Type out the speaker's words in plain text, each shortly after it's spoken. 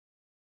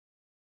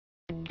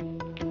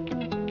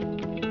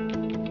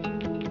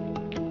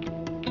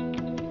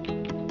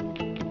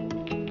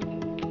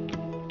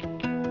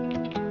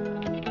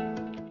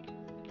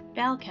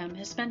Balchem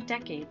has spent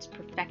decades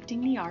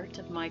perfecting the art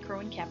of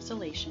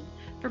microencapsulation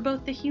for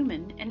both the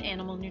human and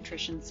animal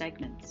nutrition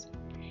segments.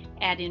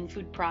 Add in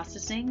food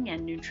processing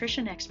and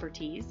nutrition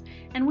expertise,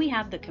 and we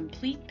have the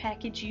complete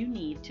package you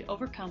need to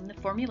overcome the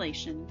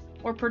formulation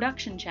or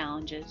production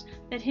challenges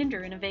that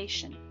hinder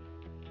innovation.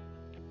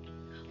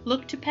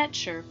 Look to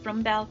PetShure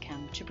from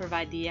Balchem to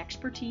provide the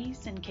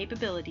expertise and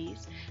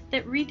capabilities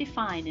that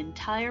redefine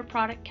entire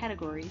product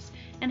categories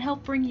and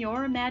help bring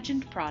your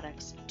imagined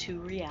products to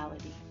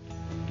reality.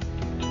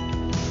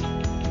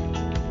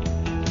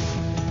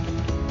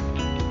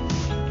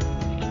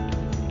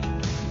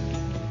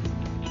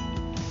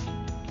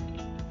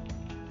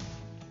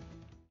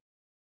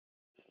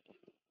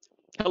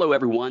 Hello,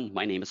 everyone.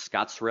 My name is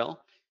Scott Sorrell,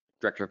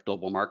 Director of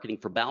Global Marketing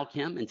for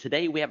Balchem, and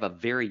today we have a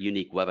very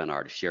unique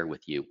webinar to share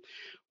with you.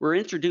 We're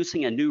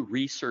introducing a new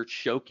research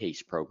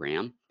showcase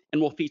program,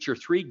 and we'll feature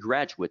 3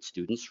 graduate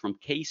students from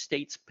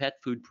K-State's Pet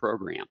Food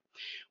Program.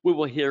 We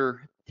will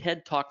hear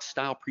TED Talk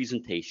style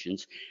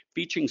presentations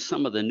featuring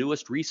some of the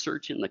newest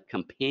research in the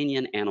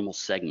companion animal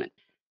segment.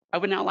 I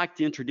would now like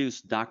to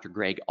introduce Dr.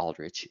 Greg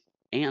Aldrich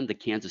and the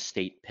Kansas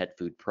State Pet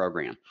Food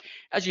Program.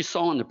 As you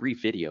saw in the brief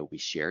video we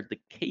shared, the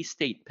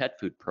K-State Pet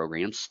Food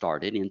Program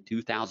started in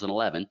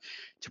 2011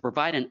 to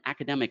provide an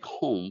academic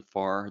home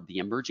for the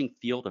emerging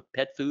field of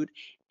pet food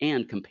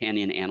and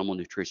companion animal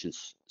nutrition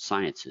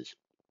sciences.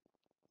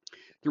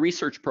 The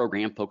research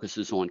program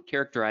focuses on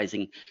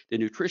characterizing the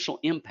nutritional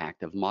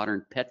impact of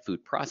modern pet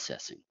food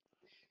processing.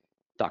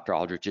 Dr.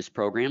 Aldrich's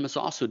program is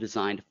also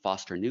designed to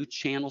foster new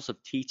channels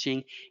of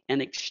teaching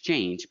and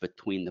exchange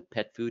between the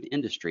pet food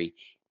industry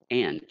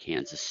and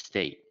Kansas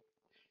State.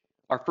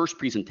 Our first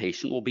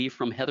presentation will be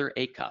from Heather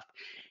Acuff.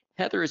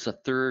 Heather is a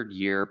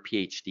third-year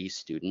PhD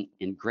student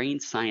in grain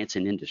science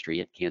and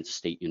industry at Kansas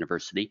State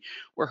University,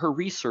 where her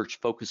research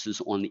focuses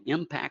on the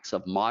impacts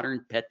of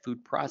modern pet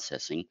food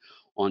processing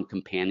on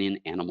companion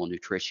animal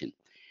nutrition.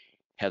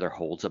 Heather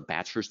holds a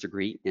bachelor's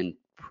degree in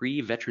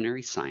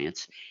pre-veterinary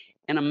science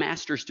and a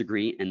master's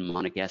degree in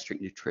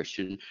monogastric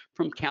nutrition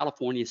from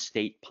California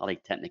State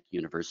Polytechnic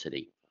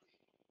University.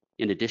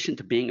 In addition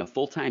to being a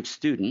full-time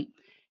student,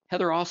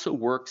 Heather also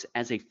works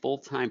as a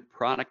full-time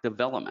product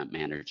development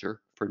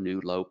manager for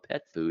Nulo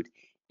Pet Food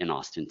in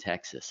Austin,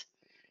 Texas.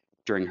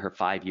 During her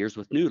 5 years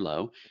with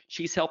Nulo,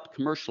 she's helped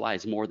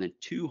commercialize more than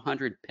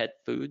 200 pet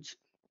foods,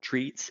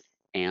 treats,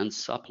 and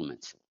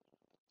supplements.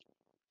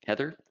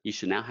 Heather, you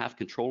should now have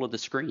control of the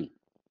screen.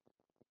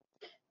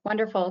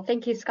 Wonderful.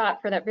 Thank you,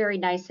 Scott, for that very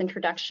nice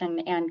introduction,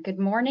 and good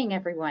morning,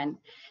 everyone.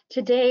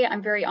 Today,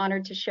 I'm very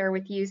honored to share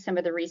with you some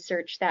of the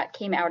research that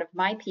came out of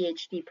my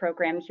PhD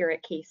program here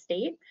at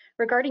K-State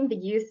regarding the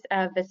use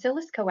of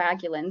Bacillus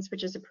coagulans,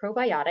 which is a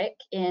probiotic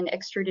in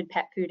extruded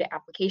pet food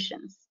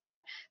applications.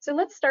 So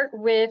let's start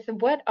with,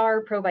 what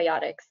are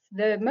probiotics?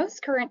 The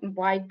most current and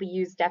widely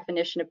used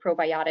definition of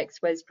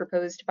probiotics was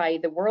proposed by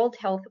the World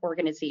Health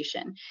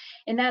Organization,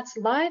 and that's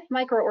live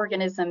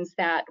microorganisms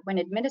that, when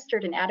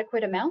administered in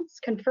adequate amounts,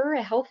 confer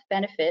a health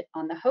benefit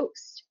on the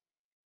host.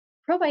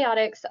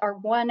 Probiotics are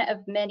one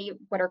of many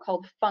what are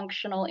called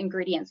functional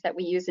ingredients that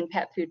we use in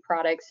pet food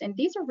products, and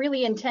these are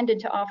really intended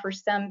to offer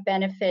some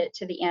benefit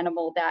to the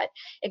animal that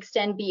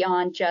extend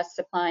beyond just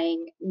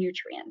supplying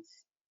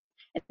nutrients.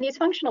 And these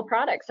functional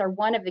products are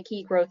one of the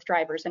key growth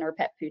drivers in our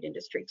pet food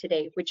industry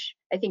today, which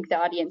I think the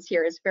audience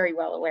here is very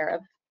well aware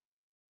of.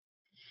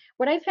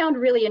 What I found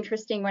really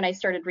interesting when I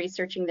started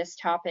researching this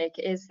topic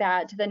is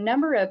that the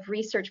number of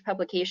research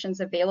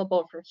publications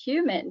available for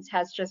humans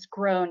has just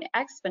grown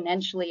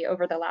exponentially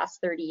over the last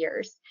 30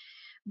 years.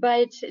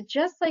 But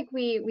just like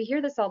we hear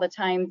this all the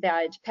time,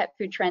 that pet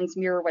food trends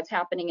mirror what's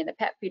happening in the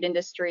pet food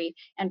industry,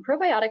 and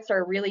probiotics are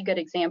a really good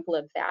example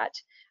of that.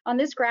 On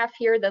this graph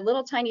here, the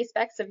little tiny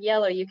specks of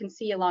yellow you can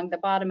see along the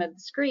bottom of the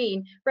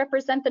screen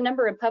represent the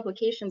number of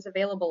publications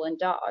available in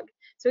dog.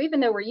 So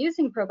even though we're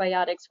using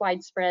probiotics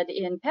widespread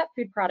in pet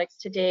food products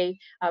today,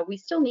 we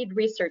still need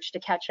research to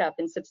catch up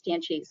and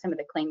substantiate some of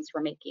the claims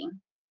we're making.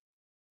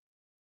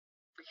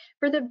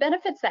 For the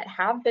benefits that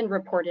have been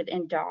reported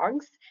in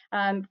dogs,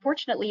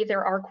 fortunately,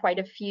 there are quite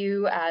a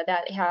few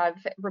that have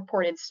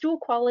reported stool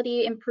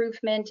quality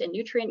improvement and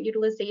nutrient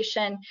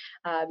utilization,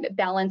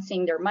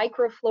 balancing their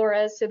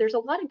microflora. So there's a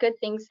lot of good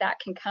things that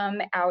can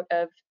come out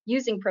of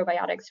using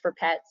probiotics for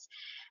pets.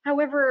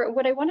 However,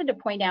 what I wanted to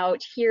point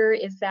out here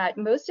is that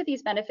most of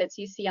these benefits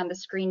you see on the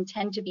screen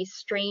tend to be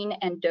strain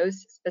and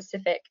dose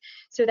specific.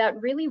 So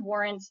that really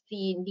warrants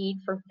the need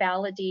for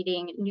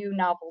validating new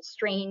novel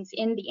strains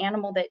in the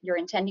animal that you're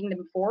intending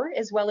them for,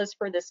 as well as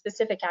for the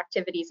specific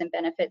activities and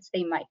benefits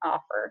they might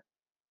offer.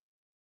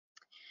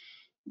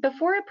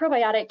 Before a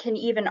probiotic can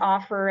even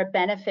offer a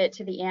benefit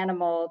to the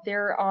animal,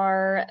 there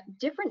are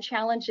different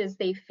challenges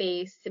they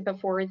face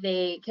before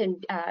they can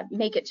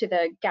make it to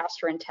the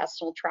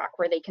gastrointestinal tract,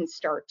 where they can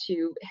start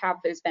to have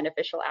those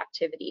beneficial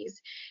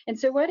activities. And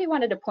so what I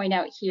wanted to point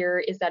out here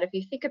is that if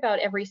you think about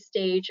every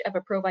stage of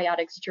a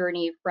probiotics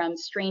journey, from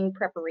strain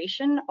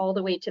preparation all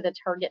the way to the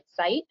target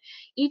site,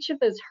 each of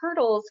those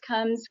hurdles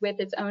comes with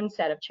its own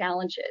set of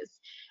challenges.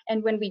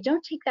 And when we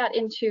don't take that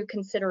into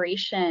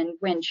consideration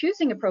when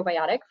choosing a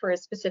probiotic for a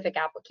specific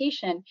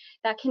application,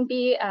 that can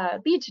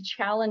lead to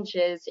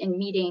challenges in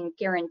meeting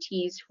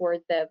guarantees for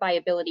the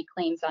viability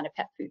claims on a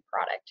pet food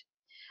product.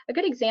 A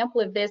good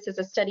example of this is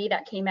a study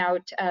that came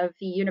out of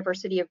the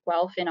University of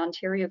Guelph in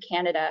Ontario,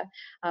 Canada,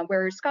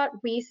 where Scott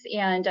Weiss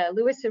and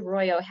Louis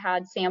Arroyo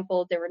had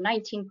sampled. There were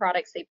 19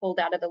 products they pulled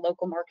out of the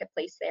local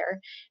marketplace there.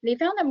 And they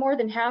found that more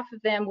than half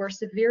of them were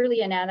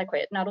severely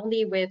inadequate, not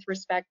only with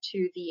respect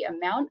to the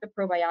amount of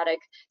probiotic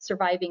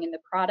surviving in the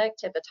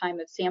product at the time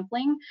of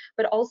sampling,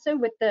 but also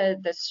with the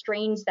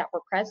strains that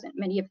were present.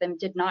 Many of them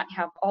did not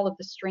have all of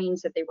the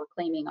strains that they were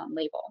claiming on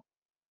label.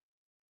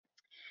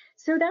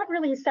 So that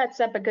really sets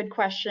up a good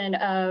question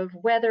of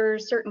whether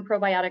certain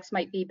probiotics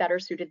might be better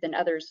suited than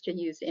others to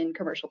use in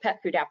commercial pet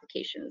food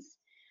applications.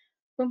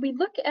 When we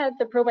look at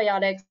the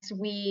probiotics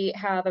we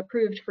have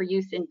approved for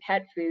use in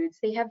pet foods,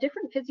 they have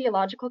different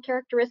physiological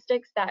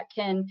characteristics that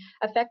can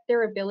affect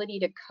their ability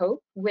to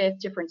cope with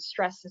different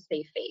stresses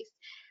they face.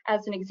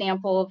 As an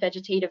example,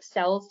 vegetative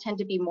cells tend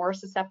to be more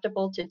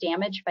susceptible to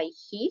damage by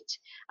heat.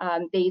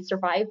 They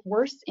survive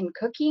worse in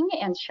cooking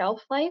and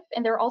shelf life,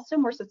 and they're also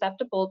more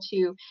susceptible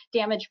to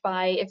damage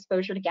by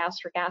exposure to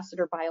gastric acid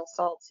or bile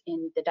salts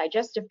in the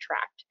digestive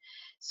tract.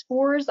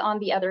 Spores, on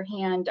the other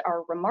hand,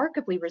 are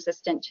remarkably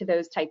resistant to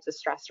those types of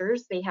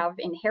stressors. They have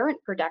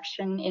inherent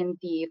production in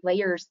the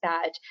layers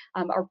that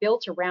are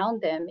built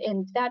around them,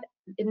 and that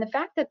in the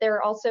fact that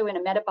they're also in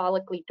a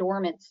metabolically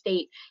dormant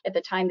state at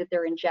the time that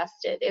they're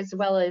ingested, as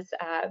well as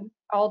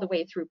all the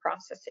way through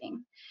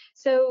processing.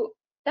 So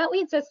that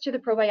leads us to the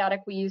probiotic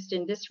we used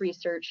in this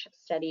research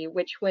study,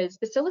 which was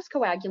Bacillus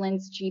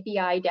coagulans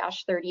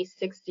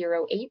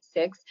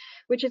GBI-306086,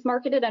 which is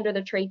marketed under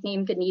the trade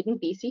name Ganeden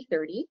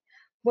BC30.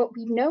 What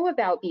we know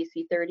about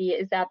BC30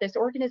 is that this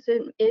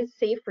organism is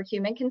safe for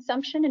human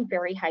consumption in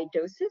very high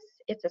doses.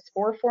 It's a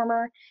spore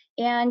former,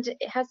 and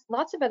it has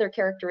lots of other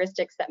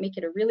characteristics that make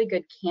it a really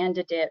good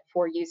candidate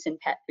for use in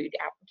pet food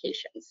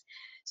applications.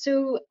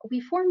 So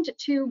we formed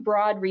two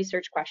broad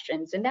research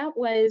questions, and that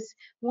was,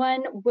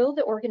 one, will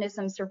the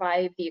organism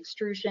survive the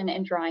extrusion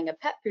and drying of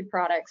pet food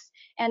products?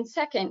 And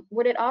second,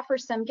 would it offer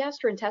some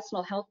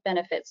gastrointestinal health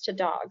benefits to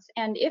dogs?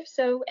 And if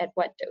so, at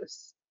what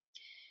dose?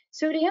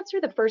 So to answer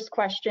the first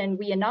question,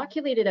 we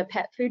inoculated a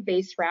pet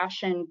food-based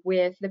ration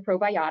with the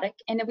probiotic,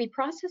 and then we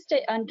processed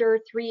it under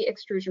 3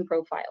 extrusion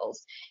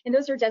profiles. And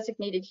those are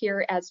designated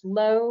here as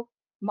low,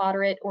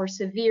 moderate, or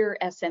severe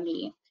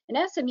SME. And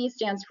SME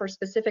stands for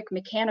specific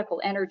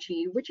mechanical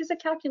energy, which is a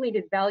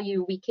calculated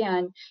value we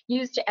can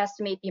use to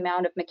estimate the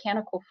amount of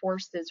mechanical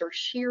forces or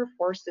shear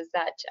forces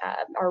that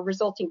are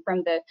resulting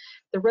from the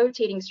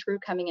rotating screw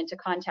coming into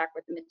contact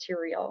with the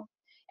material.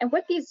 And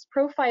what these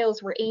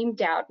profiles were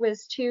aimed at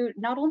was to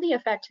not only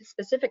affect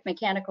specific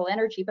mechanical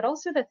energy, but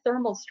also the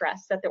thermal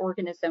stress that the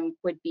organism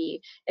would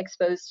be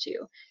exposed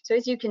to. So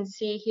as you can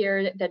see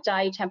here, the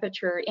dye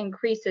temperature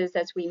increases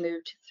as we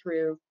moved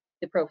through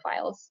the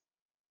profiles.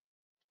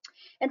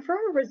 And for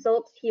our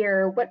results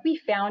here, what we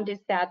found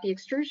is that the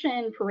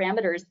extrusion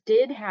parameters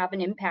did have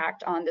an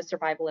impact on the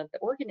survival of the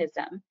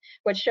organism.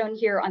 What's shown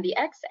here on the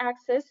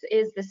x-axis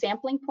is the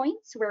sampling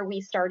points, where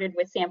we started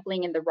with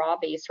sampling in the raw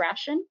base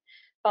ration,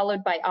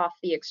 followed by off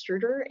the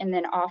extruder and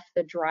then off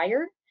the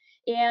dryer.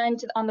 And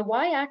on the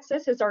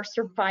y-axis is our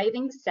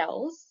surviving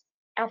cells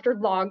after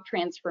log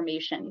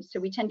transformation. So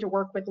we tend to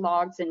work with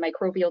logs and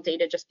microbial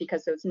data just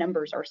because those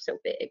numbers are so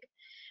big.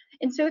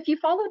 And so if you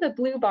follow the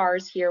blue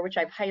bars here, which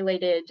I've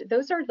highlighted,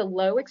 those are the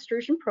low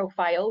extrusion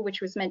profile,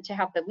 which was meant to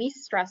have the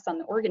least stress on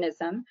the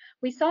organism.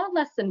 We saw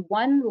less than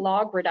 1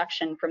 log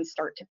reduction from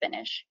start to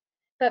finish.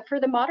 But for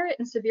the moderate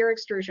and severe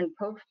extrusion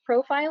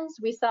profiles,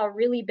 we saw a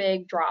really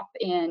big drop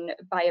in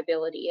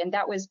viability, and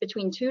that was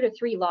between 2 to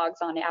 3 logs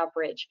on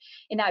average.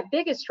 And that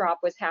biggest drop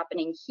was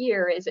happening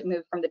here as it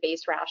moved from the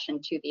base ration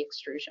to the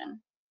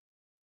extrusion.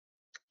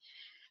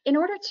 In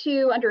order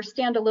to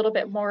understand a little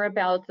bit more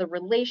about the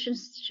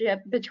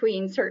relationship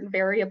between certain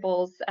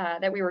variables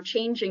that we were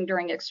changing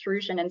during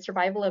extrusion and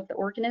survival of the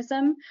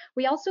organism,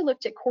 we also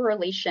looked at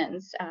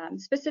correlations,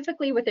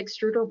 specifically with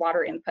extruder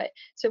water input.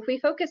 So if we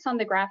focus on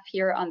the graph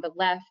here on the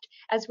left,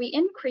 as we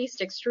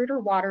increased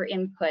extruder water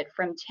input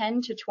from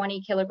 10 to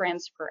 20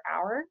 kilograms per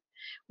hour,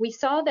 we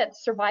saw that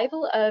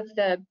survival of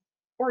the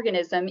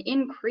organism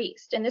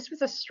increased, and this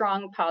was a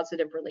strong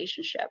positive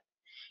relationship.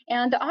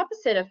 And the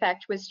opposite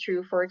effect was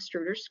true for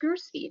extruder screw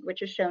speed,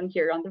 which is shown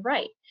here on the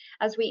right.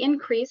 As we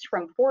increased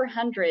from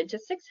 400 to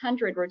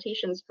 600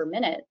 rotations per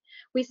minute,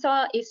 we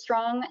saw a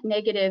strong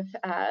negative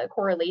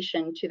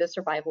correlation to the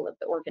survival of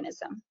the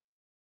organism.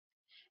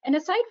 And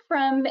aside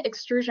from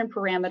extrusion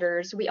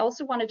parameters, we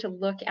also wanted to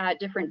look at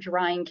different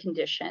drying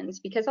conditions,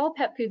 because all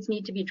pet foods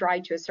need to be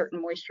dried to a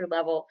certain moisture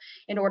level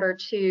in order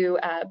to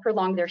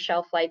prolong their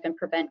shelf life and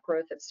prevent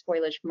growth of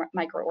spoilage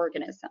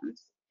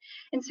microorganisms.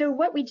 And so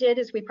what we did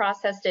is we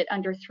processed it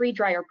under 3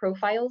 dryer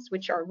profiles,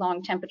 which are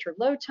long temperature,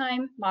 low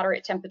time,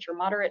 moderate temperature,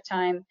 moderate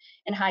time,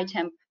 and high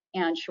temp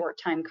and short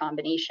time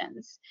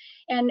combinations.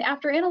 And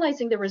after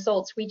analyzing the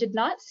results, we did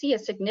not see a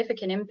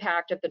significant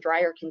impact of the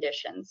dryer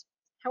conditions.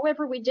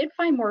 However, we did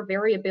find more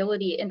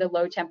variability in the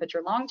low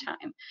temperature long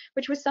time,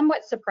 which was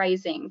somewhat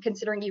surprising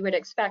considering you would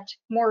expect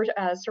more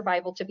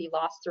survival to be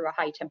lost through a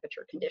high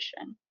temperature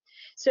condition.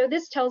 So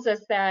this tells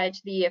us that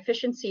the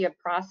efficiency of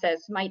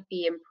process might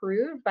be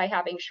improved by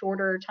having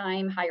shorter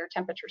time, higher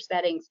temperature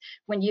settings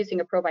when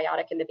using a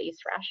probiotic in the base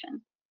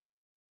ration.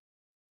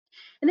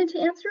 And then to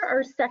answer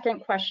our second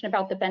question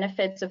about the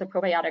benefits of the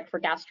probiotic for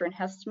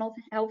gastrointestinal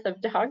health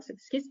of dogs,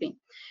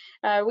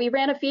 we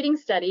ran a feeding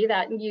study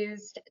that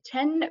used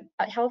 10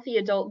 healthy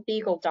adult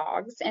beagle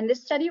dogs, and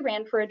this study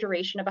ran for a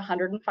duration of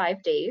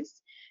 105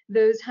 days.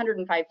 Those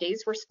 105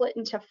 days were split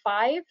into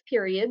 5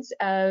 periods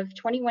of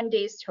 21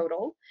 days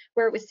total,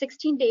 where it was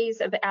 16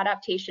 days of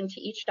adaptation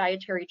to each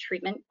dietary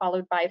treatment,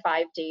 followed by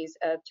 5 days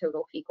of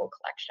total fecal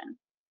collection.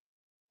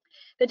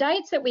 The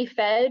diets that we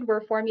fed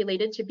were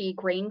formulated to be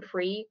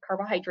grain-free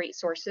carbohydrate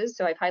sources,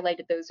 so I've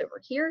highlighted those over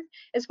here,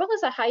 as well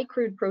as a high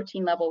crude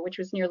protein level, which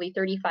was nearly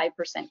 35%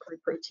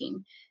 crude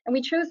protein. And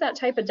we chose that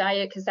type of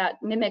diet because that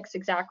mimics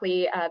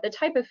exactly the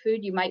type of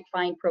food you might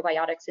find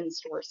probiotics in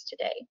stores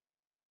today.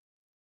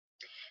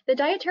 The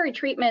dietary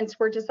treatments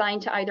were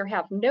designed to either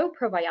have no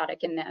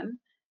probiotic in them,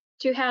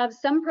 to have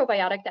some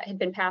probiotic that had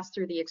been passed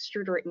through the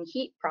extruder and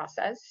heat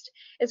processed,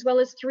 as well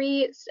as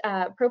 3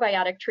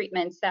 probiotic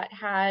treatments that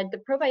had the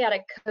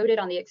probiotic coated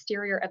on the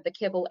exterior of the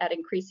kibble at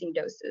increasing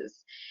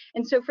doses.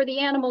 And so for the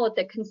animal, at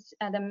the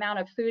amount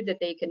of food that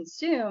they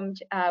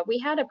consumed, we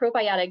had a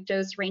probiotic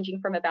dose ranging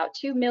from about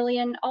 2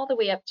 million all the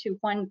way up to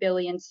 1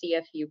 billion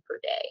CFU per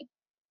day.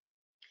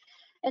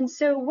 And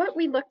so what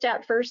we looked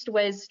at first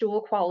was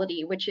stool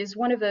quality, which is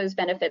one of those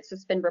benefits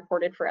that's been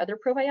reported for other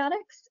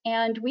probiotics.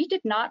 And we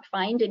did not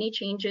find any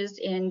changes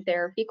in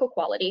their fecal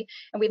quality.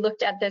 And we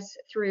looked at this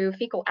through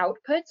fecal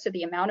output, so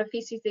the amount of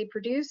feces they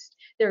produced,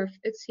 the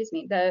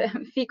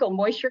fecal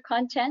moisture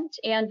content,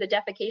 and the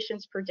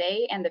defecations per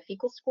day, and the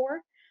fecal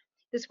score.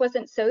 This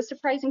wasn't so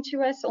surprising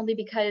to us, only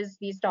because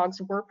these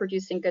dogs were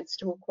producing good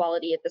stool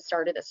quality at the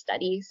start of the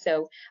study.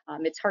 So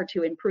it's hard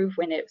to improve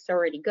when it's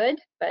already good,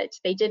 but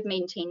they did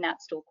maintain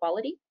that stool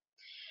quality.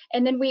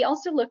 And then we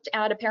also looked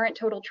at apparent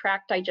total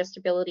tract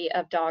digestibility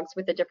of dogs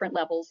with the different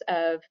levels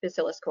of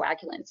Bacillus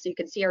coagulans. So you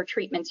can see our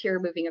treatments here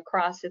moving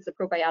across as the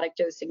probiotic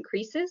dose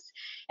increases.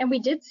 And we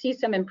did see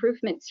some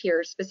improvements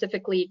here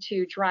specifically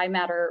to dry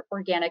matter,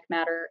 organic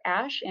matter,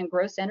 ash, and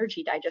gross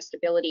energy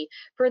digestibility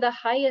for the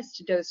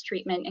highest dose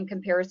treatment in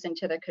comparison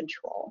to the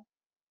control.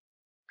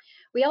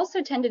 We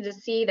also tended to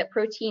see that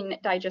protein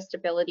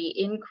digestibility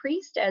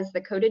increased as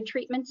the coated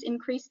treatments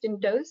increased in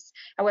dose.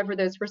 However,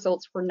 those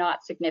results were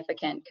not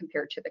significant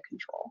compared to the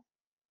control.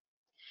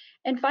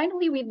 And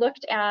finally, we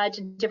looked at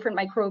different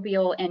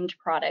microbial end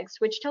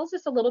products, which tells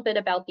us a little bit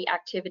about the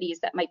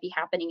activities that might be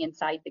happening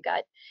inside the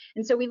gut.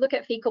 And so we look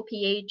at fecal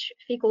pH,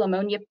 fecal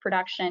ammonia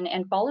production,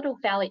 and volatile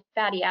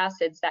fatty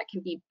acids that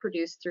can be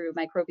produced through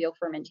microbial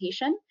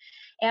fermentation.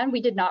 And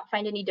we did not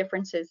find any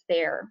differences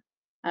there.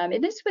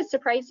 And this was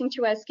surprising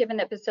to us given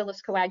that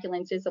Bacillus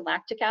coagulans is a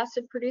lactic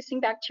acid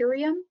producing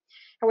bacterium.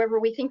 However,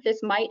 we think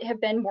this might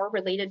have been more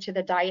related to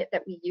the diet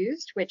that we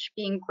used, which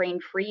being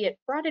grain-free, it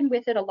brought in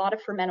with it a lot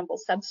of fermentable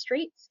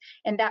substrates,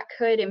 and that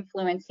could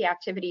influence the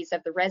activities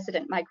of the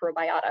resident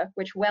microbiota,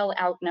 which well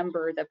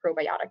outnumber the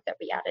probiotic that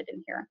we added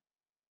in here.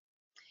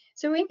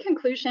 So in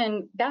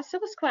conclusion,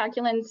 Bacillus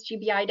coagulans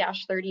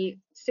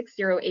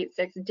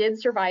GBI-306086 did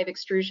survive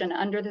extrusion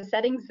under the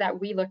settings that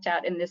we looked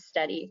at in this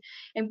study.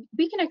 And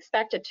we can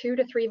expect a 2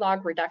 to 3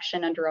 log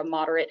reduction under a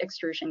moderate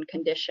extrusion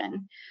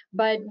condition.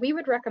 But we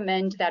would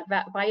recommend that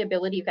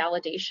viability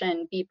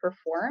validation be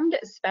performed,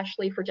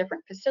 especially for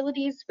different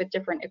facilities with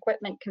different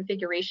equipment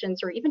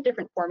configurations or even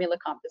different formula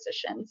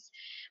compositions.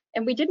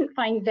 And we didn't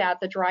find that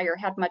the dryer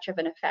had much of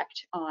an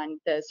effect on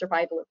the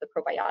survival of the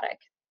probiotic.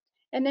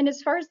 And then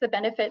as far as the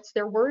benefits,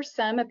 there were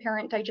some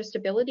apparent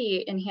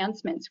digestibility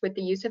enhancements with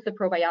the use of the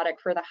probiotic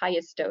for the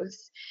highest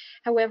dose.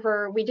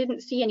 However, we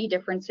didn't see any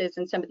differences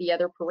in some of the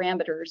other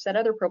parameters that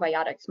other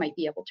probiotics might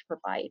be able to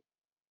provide.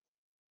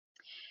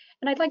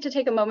 And I'd like to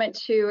take a moment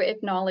to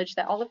acknowledge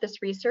that all of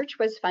this research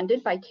was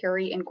funded by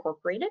Carey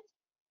Incorporated.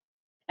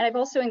 And I've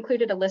also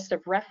included a list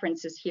of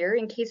references here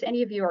in case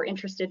any of you are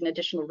interested in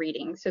additional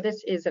reading. So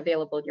this is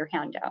available in your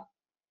handout.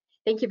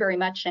 Thank you very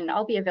much, and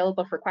I'll be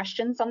available for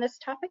questions on this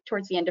topic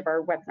towards the end of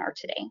our webinar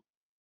today.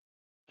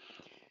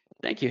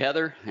 Thank you,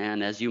 Heather.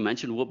 And as you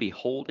mentioned, we'll be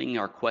holding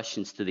our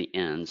questions to the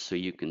end so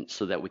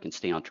that we can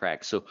stay on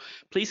track. So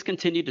please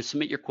continue to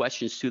submit your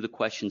questions to the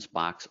questions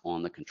box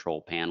on the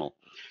control panel.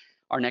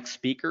 Our next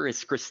speaker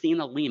is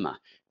Cristina Lima.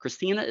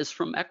 Cristina is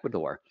from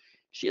Ecuador.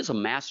 She is a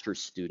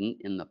master's student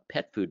in the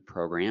pet food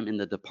program in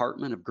the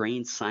Department of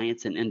Grain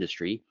Science and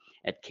Industry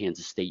at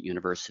Kansas State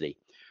University.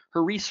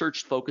 Her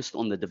research focused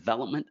on the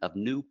development of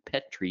new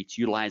pet treats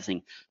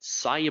utilizing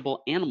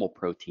soluble animal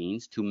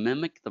proteins to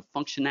mimic the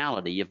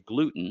functionality of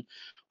gluten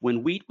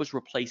when wheat was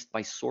replaced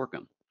by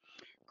sorghum.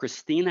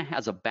 Cristina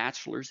has a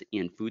bachelor's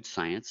in food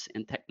science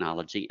and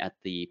technology at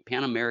the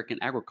Pan American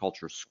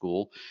Agriculture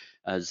School,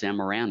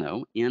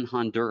 Zamorano in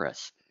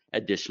Honduras.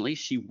 Additionally,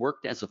 she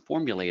worked as a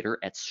formulator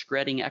at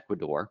Skretting,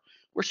 Ecuador,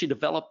 where she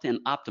developed and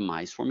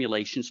optimized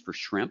formulations for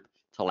shrimp,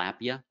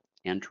 tilapia,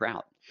 and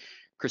trout.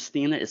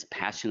 Christina is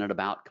passionate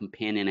about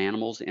companion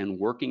animals and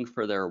working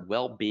for their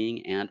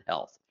well-being and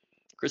health.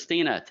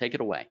 Christina, take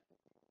it away.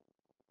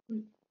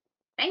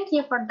 Thank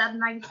you for that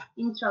nice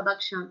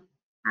introduction,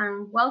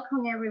 and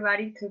welcome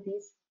everybody to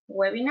this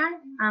webinar.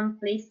 I'm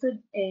pleased to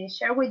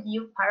share with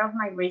you part of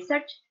my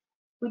research,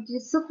 which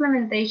is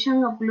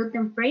supplementation of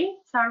gluten-free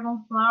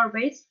sorghum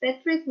flour-based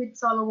pet treats with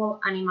soluble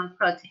animal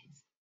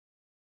proteins.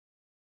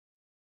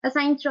 As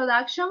an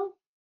introduction,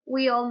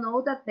 we all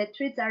know that pet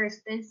treats are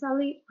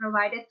extensively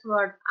provided to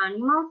our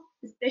animals,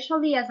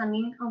 especially as a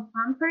means of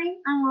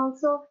pampering and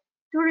also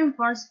to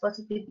reinforce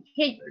positive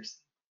behaviors.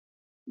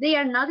 They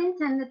are not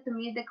intended to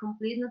meet the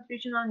complete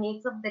nutritional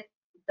needs of the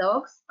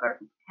dogs or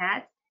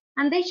cats,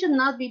 and they should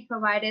not be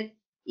provided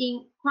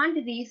in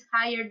quantities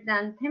higher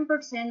than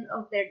 10%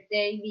 of their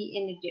daily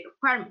energy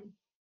requirement.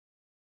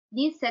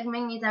 This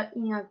segment is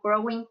in a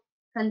growing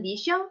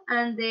condition,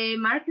 and the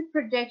market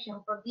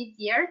projection for this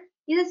year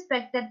is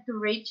expected to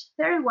reach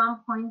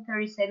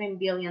 $31.37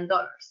 billion.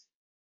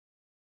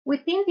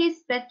 Within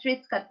this pet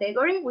treats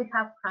category, we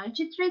have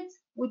crunchy treats,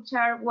 which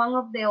are one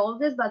of the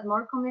oldest but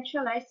more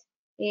commercialized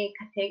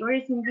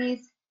categories in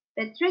these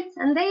pet treats,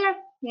 and they are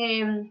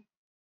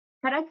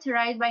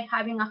characterized by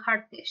having a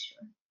hard texture,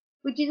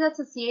 which is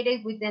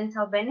associated with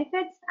dental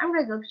benefits and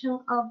reduction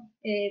of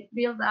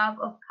buildup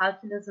of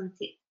calculus on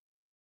teeth.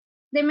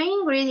 The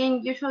main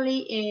ingredient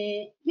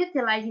usually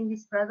utilized in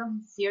this product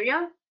is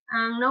cereal,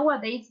 and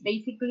nowadays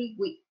basically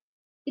wheat.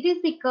 It is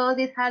because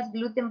it has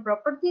gluten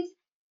properties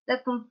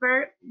that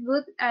confer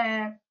good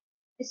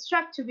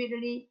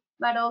structurability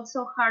but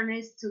also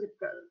hardness to the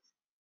product.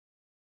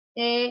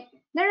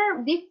 There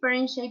are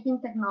different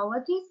shaping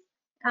technologies,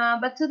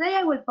 but today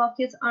I will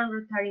focus on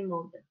rotary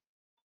molder.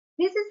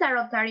 This is a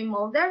rotary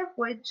molder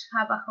which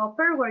have a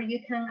hopper where you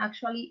can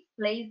actually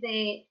place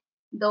the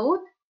dough,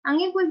 and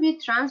it will be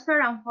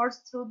transferred and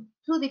forced through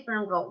two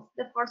different rolls.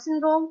 The forcing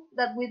roll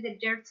that will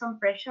exert some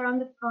pressure on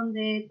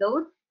the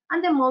dough,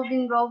 and the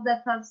molding roll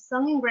that has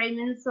some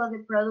engraving so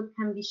the product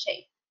can be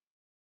shaped.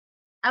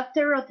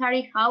 After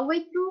rotary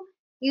halfway through,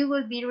 it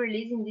will be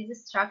released in this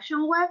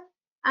extraction web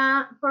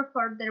for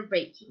further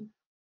baking.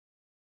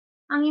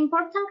 An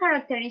important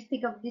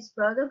characteristic of these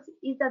products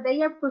is that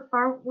they are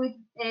performed with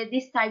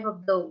this type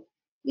of dough.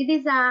 It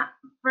is a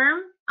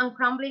firm and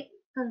crumbly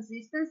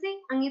consistency,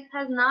 and it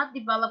has not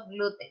developed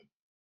gluten.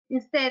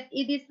 Instead,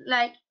 it is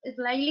like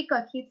slightly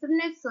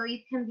cohesiveness, so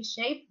it can be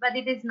shaped, but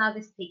it is not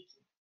sticky.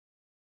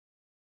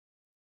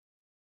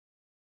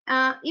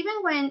 Even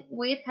when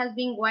wheat has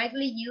been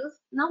widely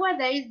used,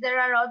 nowadays there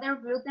are other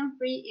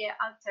gluten-free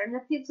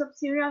alternatives of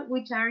cereal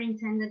which are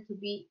intended to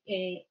be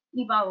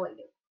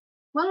evaluated.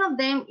 One of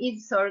them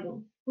is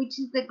sorghum, which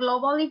is the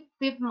globally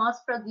fifth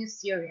most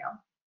produced cereal.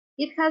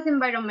 It has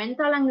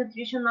environmental and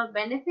nutritional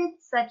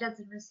benefits such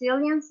as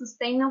resilient,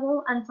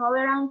 sustainable, and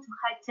tolerant to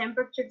high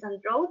temperatures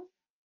and drought.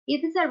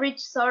 It is a rich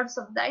source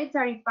of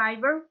dietary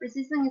fiber,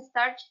 resistant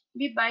starch,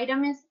 B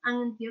vitamins,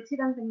 and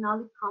antioxidant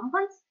phenolic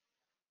compounds.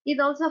 It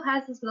also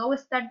has a slow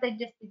starch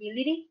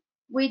digestibility,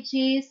 which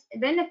is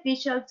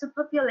beneficial to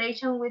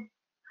population with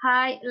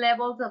high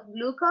levels of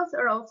glucose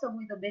or also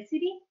with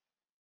obesity.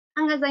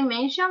 And as I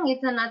mentioned,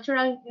 it's a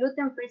natural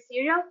gluten-free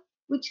cereal,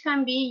 which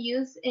can be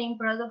used in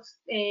products,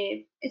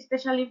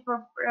 especially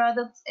for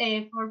products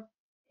for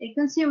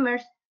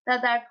consumers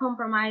that are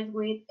compromised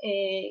with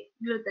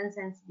gluten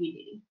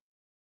sensibility.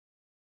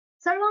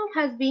 Sorghum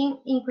has been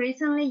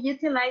increasingly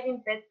utilized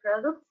in pet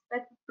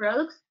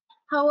products.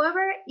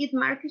 However, its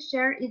market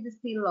share is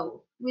still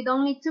low, with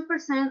only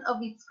 2% of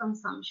its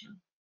consumption.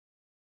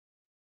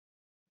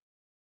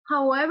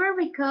 However,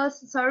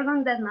 because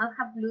sorghum does not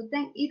have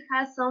gluten, it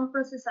has some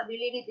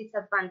processability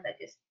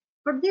disadvantages.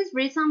 For this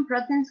reason,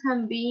 proteins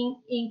can be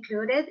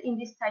included in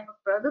this type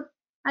of product,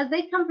 as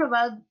they can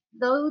provide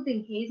dough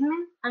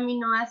encasement,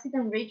 amino acid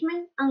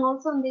enrichment, and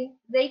also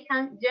they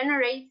can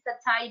generate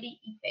satiety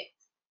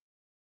effects.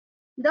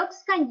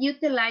 Dogs can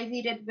utilize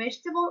either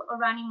vegetable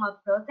or animal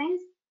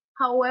proteins.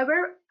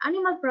 However,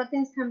 animal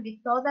proteins can be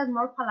thought as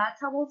more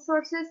palatable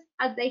sources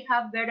as they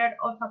have better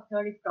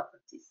olfactory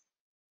properties.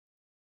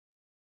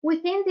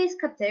 Within this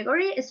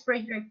category,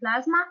 spray-dried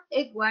plasma,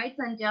 egg whites,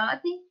 and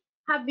gelatin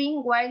have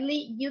been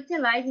widely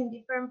utilized in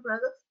different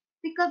products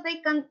because they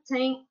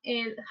contain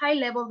high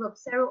levels of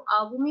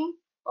ceroalbumin,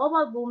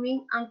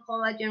 ovalbumin, and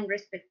collagen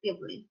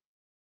respectively.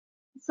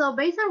 So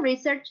based on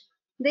research,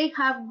 they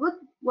have good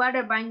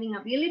water binding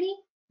ability,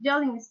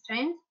 gelling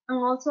strength, and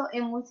also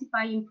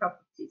emulsifying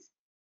properties,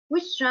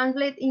 which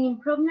translate in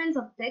improvements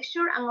of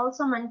texture and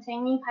also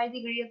maintaining high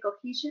degree of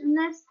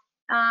cohesiveness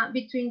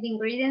between the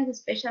ingredients,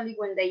 especially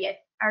when they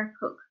are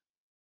cooked.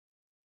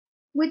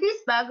 With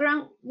this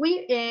background,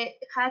 we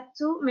had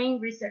two main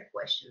research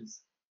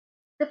questions.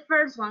 The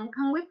first one,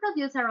 can we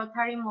produce a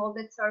rotary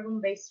molded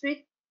sorghum-based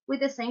treat with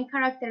the same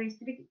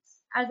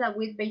characteristics as a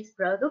wheat-based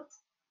product?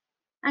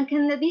 And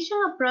can the addition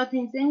of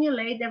proteins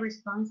emulate the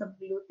response of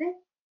gluten?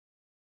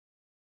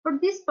 For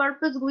this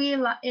purpose, we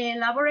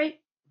elaborate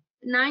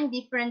 9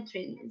 different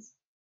treatments.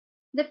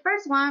 The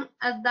first one,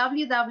 as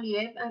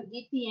WWF and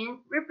GTN,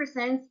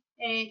 represents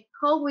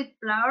whole wheat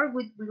flour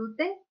with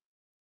gluten.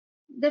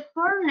 The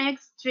 4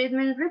 next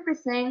treatments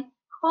represent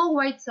whole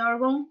white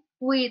sorghum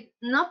with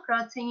no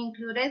protein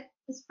included,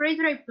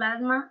 spray-dried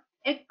plasma,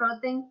 egg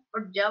protein,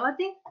 or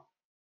gelatin.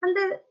 And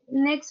the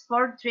next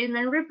 4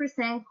 treatments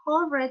represent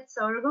whole red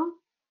sorghum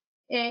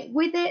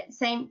with the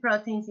same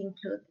proteins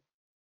included.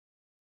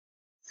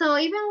 So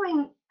even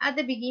when at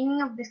the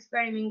beginning of the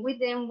experiment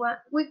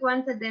we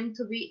wanted them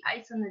to be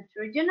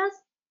isonutrigenous,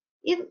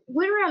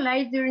 we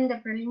realized during the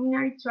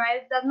preliminary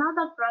trials that not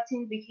all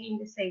proteins became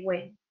the same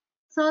way.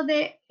 So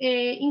the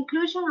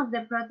inclusion of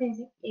the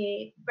proteins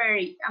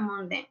varied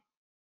among them.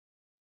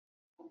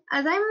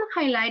 As I'm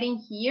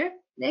highlighting here,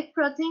 the egg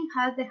protein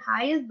has the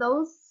highest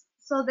dose,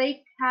 so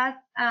they had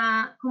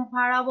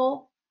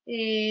comparable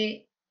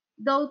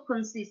dose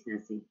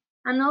consistency.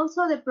 And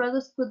also the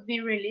products could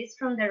be released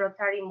from the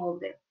rotary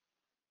molder.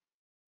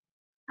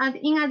 And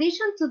in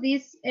addition to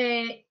these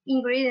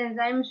ingredients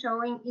I'm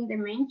showing in the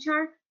main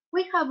chart,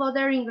 we have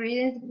other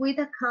ingredients with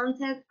a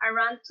content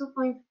around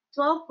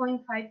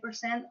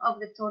 12.5% of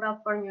the total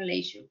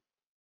formulation.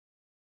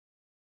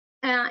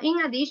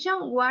 In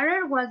addition,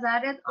 water was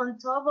added on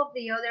top of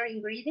the other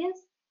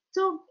ingredients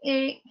to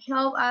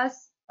help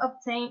us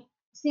obtain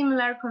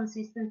similar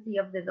consistency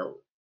of the dough.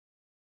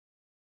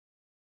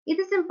 It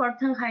is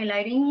important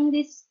highlighting in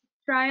these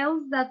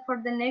trials that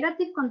for the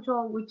negative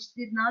control, which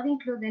did not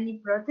include any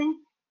protein,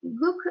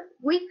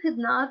 we could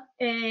not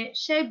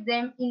shape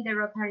them in the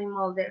rotary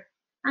molder.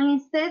 And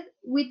instead,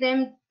 we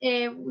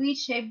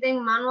shape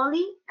them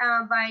manually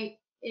by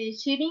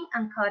shearing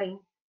and cutting.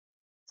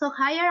 So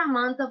higher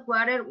amount of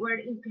water were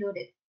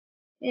included.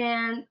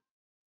 And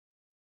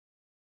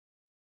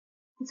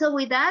so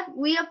with that,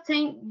 we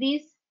obtained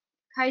this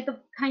kind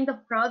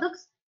of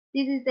products.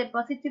 This is the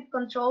positive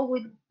control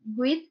with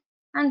wheat,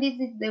 and this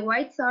is the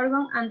white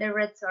sorghum and the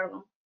red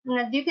sorghum. And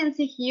as you can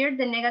see here,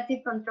 the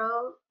negative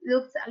control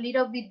looks a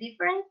little bit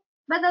different,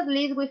 but at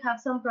least we have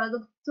some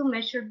products to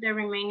measure the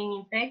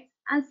remaining effects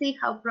and see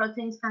how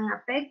proteins can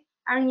affect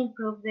and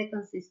improve the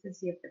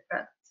consistency of the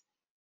products.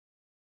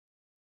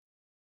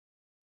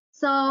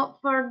 So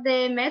for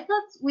the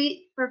methods,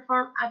 we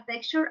perform a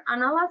texture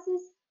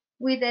analysis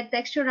with a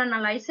texture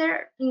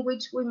analyzer in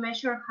which we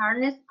measure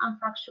hardness and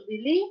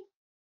fracturability.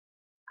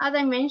 A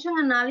dimension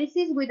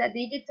analysis with a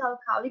digital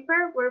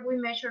caliper where we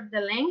measure the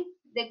length,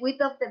 the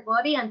width of the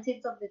body and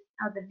tips of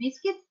the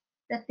biscuits,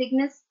 the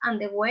thickness and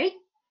the weight.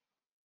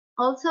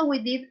 Also,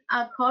 we did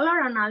a color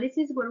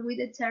analysis where we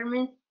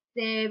determined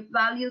the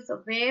values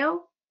of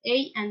L,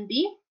 A, and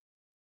D.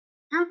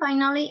 And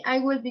finally, I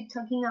will be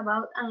talking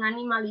about an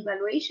animal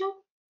evaluation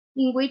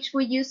in which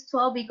we used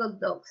 12 Eagle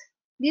dogs.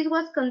 This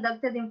was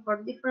conducted in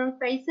 4 different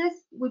phases,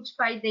 with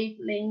 5 days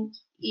length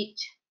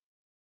each.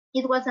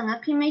 It was an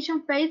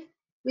acclimation phase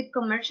with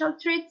commercial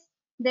treats.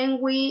 Then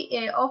we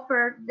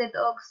offered the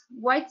dogs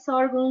white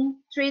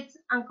sorghum treats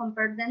and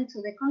compared them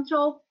to the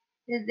control.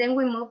 Then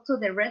we moved to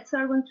the red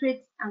sorghum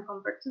treats and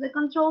compared to the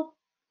control.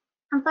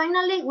 And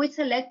finally, we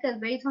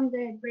selected based on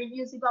the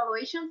previous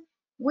evaluation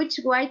which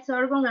white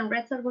sorghum and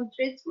red sorghum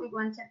treats we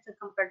wanted to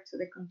compare to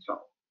the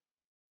control.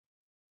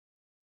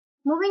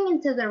 Moving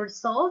into the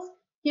results,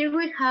 here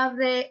we have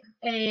the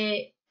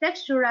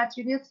texture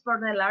attributes for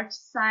the large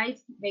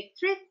size baked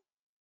treat.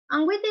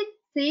 And we did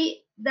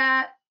see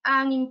that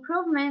an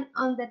improvement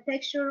on the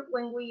texture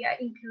when we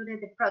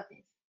included the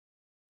proteins.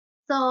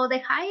 So the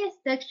highest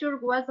texture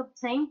was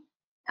obtained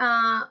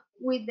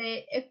with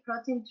the egg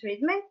protein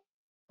treatment,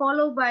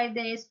 followed by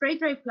the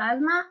spray-dried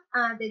plasma,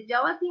 the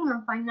gelatin,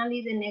 and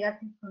finally the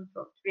negative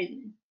control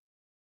treatment.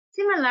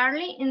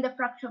 Similarly, in the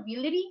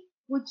fracturability,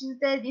 which is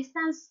the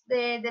distance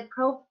the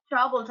probe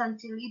travels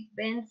until it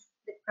bends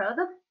the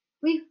product,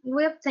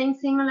 we obtain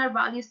similar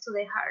values to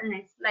the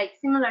hardness, like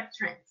similar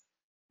trends,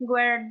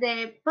 where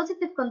the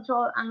positive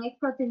control and egg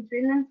protein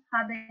treatment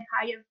had the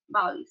higher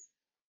values.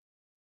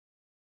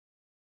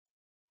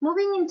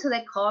 Moving into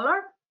the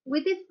color,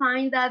 we did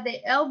find that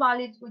the L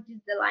values, which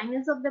is the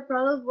lightness of the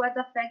product, was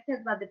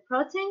affected by the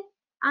protein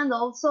and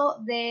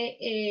also the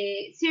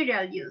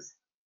cereal use.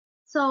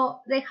 So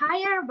the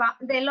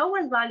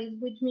lowest values,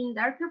 which mean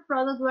darker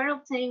products, were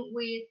obtained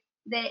with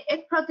the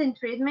egg protein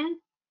treatment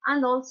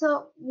and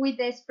also with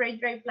the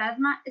spray-dried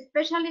plasma,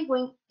 especially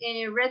when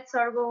red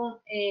sorghum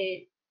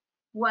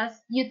was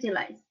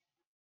utilized.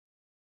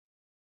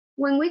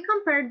 When we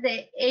compare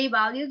the A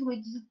values, which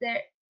is the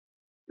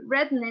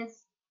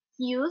redness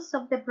hues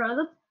of the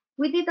product,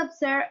 we did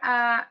observe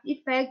an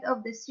effect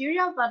of the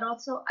cereal, but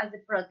also as the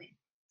protein.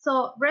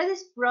 So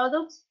reddish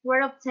products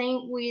were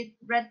obtained with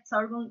red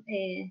sorghum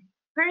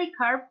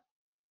pericarp,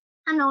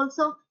 and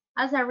also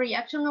as a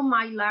reaction of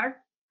Maillard,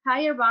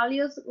 higher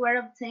values were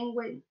obtained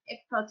when egg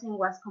protein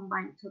was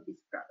combined to these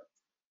products.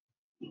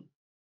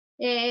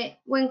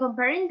 When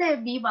comparing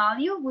the B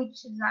value,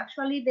 which is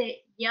actually the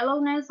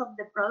yellowness of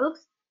the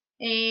products,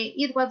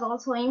 it was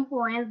also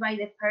influenced by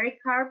the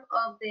pericarp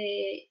of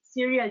the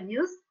cereal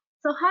use.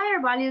 So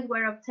higher values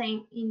were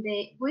obtained in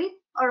the wheat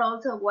or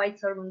also white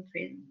sorghum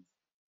treatments.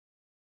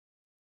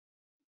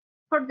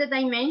 For the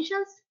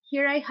dimensions,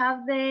 here I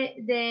have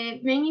the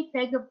main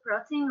effect of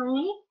protein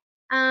only.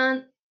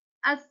 And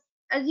as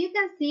you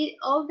can see,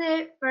 all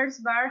the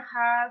first bar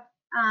have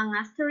an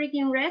asterisk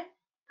in red.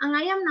 And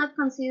I am not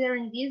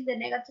considering this the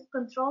negative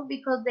control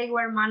because they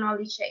were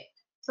manually shaped.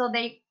 So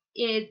they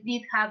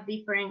did have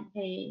different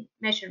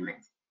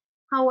measurements.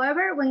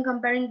 However, when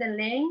comparing the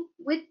length,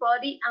 width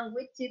body, and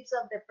width tips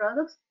of the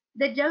products,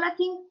 the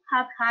gelatin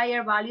had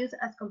higher values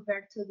as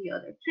compared to the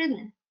other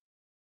treatment.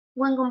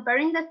 When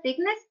comparing the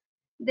thickness,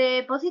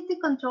 the positive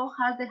control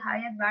has the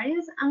highest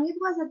values, and it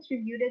was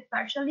attributed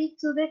partially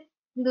to the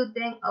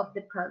gluten of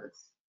the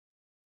products.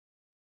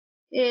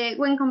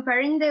 When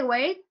comparing the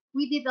weight,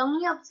 we did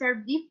only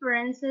observe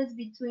differences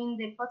between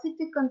the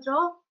positive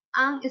control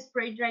and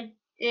spray dried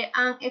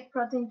and egg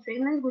protein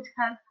treatment, which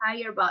had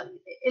higher value,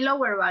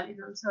 lower values,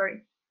 I'm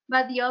sorry,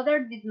 but the other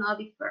did not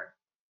differ.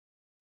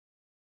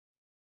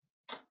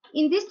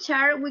 In this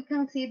chart, we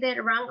can see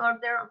the rank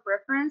order of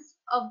preference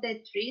of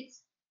the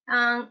treats.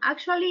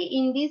 Actually,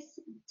 in this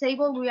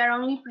table, we are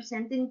only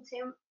presenting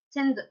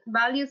 10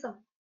 values of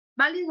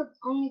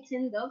only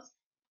 10 dogs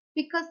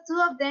because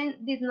 2 of them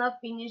did not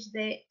finish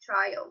the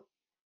trial.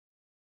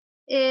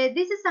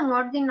 This is an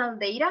ordinal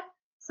data,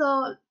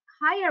 so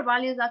higher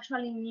values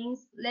actually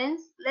means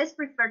less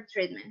preferred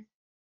treatment.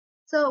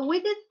 So we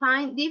did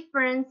find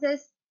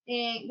differences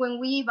when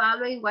we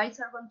evaluate white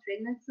sorghum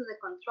treatments to the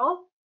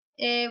control,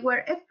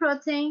 where egg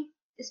protein,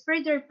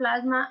 spray-dried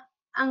plasma,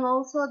 and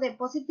also the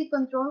positive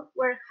control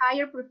were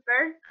higher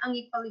preferred and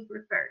equally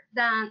preferred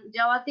than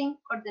gelatin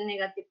or the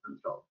negative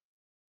control.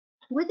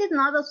 We did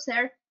not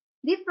observe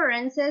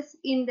differences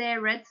in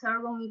the red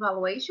sorghum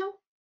evaluation.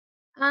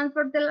 And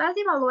for the last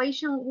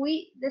evaluation,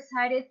 we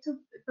decided to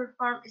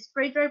perform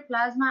spray-dried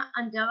plasma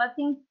and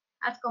gelatin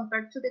as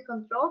compared to the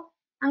control.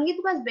 And it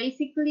was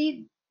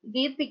basically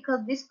did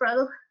because this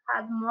product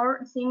had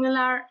more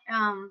similar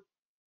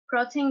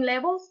protein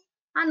levels.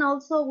 And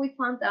also we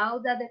found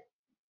out that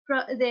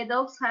the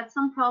dogs had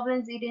some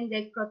problems eating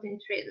the protein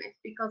treatments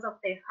because of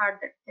their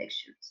harder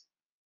textures.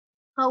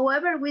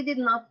 However, we did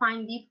not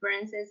find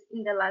differences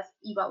in the last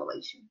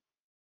evaluation.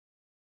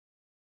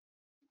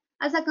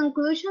 As a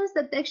conclusion,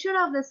 the texture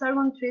of the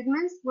sorghum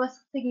treatments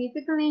was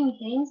significantly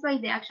enhanced by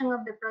the action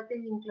of the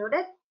protein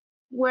included,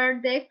 where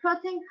the egg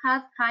protein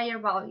had higher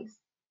values.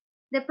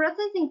 The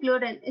proteins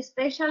included,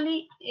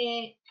 especially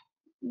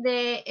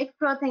the egg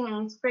protein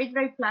and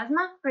spray-dried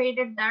plasma,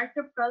 created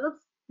darker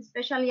products,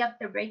 especially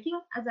after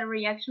baking, as a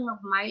reaction of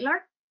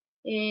Maillard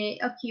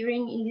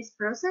occurring in this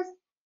process.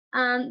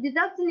 And the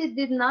dogs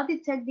did not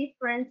detect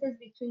differences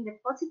between the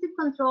positive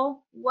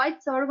control,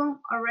 white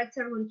sorghum, or red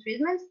sorghum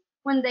treatments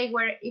when they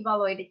were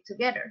evaluated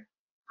together.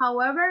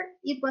 However,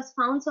 it was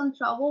found some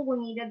trouble when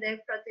needed the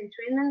protein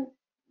treatment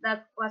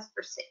that was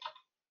perceived.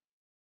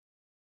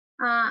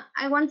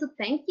 I want to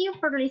thank you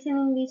for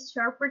listening to this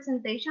short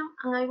presentation,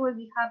 and I will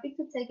be happy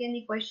to take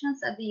any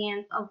questions at the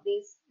end of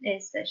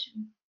this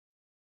session.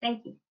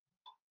 Thank you.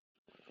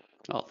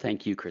 Well,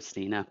 thank you,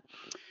 Christina.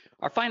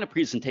 Our final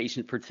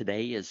presentation for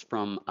today is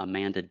from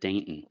Amanda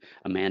Dainton.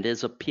 Amanda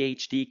is a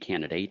PhD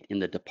candidate in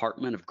the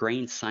Department of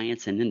Grain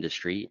Science and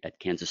Industry at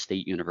Kansas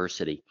State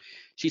University.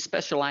 She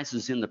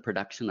specializes in the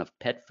production of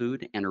pet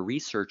food, and her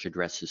research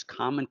addresses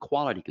common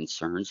quality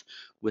concerns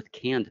with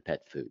canned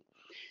pet food.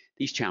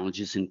 These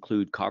challenges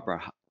include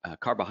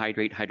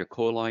carbohydrate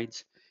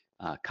hydrocolloids,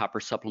 copper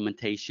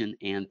supplementation,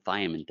 and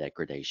thiamine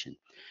degradation.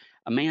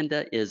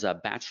 Amanda has a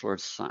Bachelor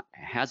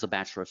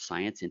of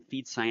Science in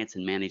Feed Science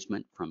and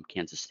Management from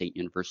Kansas State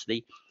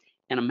University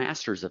and a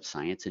Master's of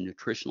Science in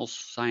Nutritional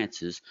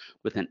Sciences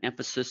with an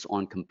emphasis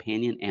on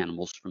companion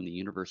animals from the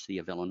University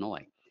of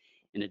Illinois.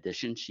 In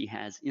addition, she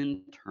has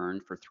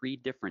interned for 3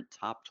 different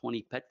top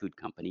 20 pet food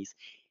companies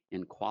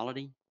in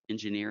quality,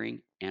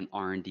 engineering, and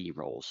R&D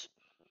roles.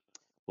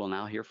 We'll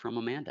now hear from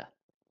Amanda.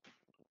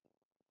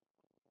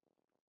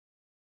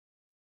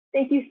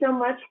 Thank you so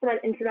much for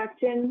that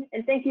introduction,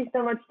 and thank you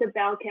so much to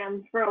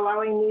Balchem for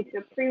allowing me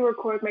to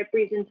pre-record my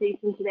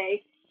presentation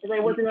today, as I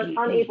wasn't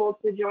unable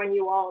to join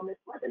you all in this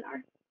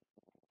webinar.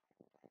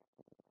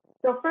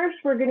 So first,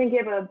 we're going to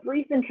give a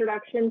brief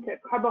introduction to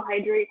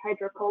carbohydrate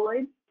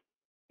hydrocolloids.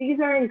 These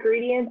are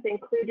ingredients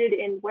included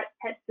in wet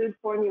pet food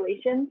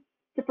formulations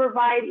to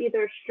provide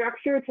either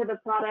structure to the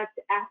product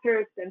after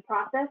it's been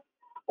processed,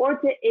 or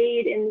to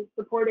aid in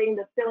supporting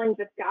the filling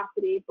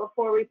viscosity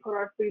before we put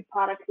our food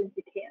products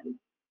into cans.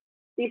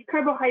 These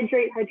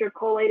carbohydrate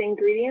hydrocolloid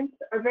ingredients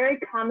are very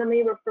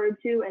commonly referred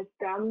to as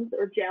gums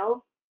or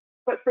gels,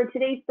 but for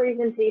today's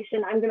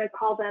presentation, I'm going to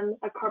call them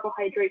a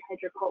carbohydrate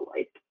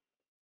hydrocolloid.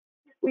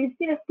 We've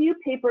seen a few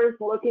papers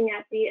looking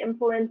at the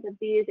influence of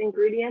these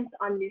ingredients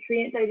on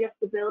nutrient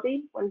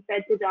digestibility when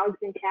fed to dogs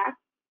and cats.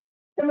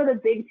 Some of the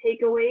big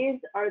takeaways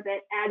are that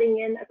adding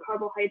in a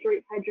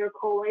carbohydrate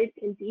hydrocolloid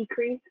can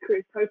decrease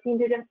crude protein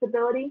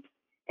digestibility,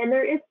 and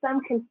there is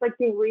some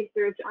conflicting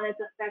research on its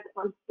effects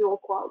on stool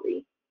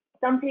quality.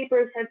 Some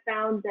papers have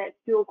found that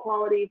stool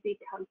quality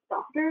becomes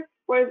softer,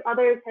 whereas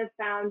others have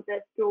found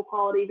that stool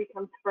quality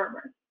becomes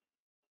firmer.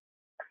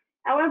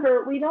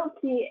 However, we don't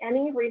see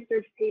any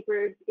research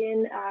papers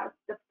in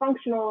the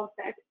functional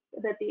effects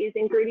that these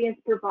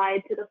ingredients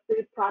provide to the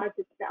food product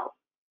itself.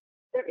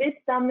 There is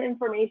some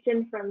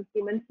information from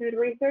human food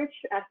research,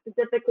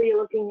 specifically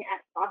looking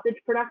at sausage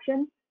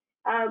production,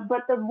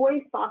 but the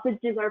way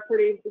sausages are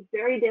produced is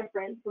very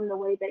different from the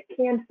way that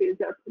canned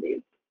foods are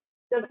produced.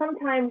 So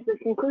sometimes the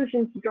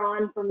conclusions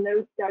drawn from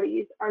those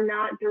studies are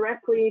not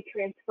directly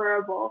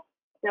transferable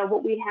to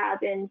what we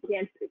have in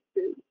canned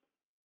foods.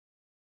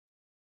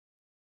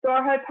 So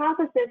our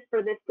hypothesis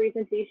for this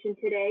presentation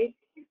today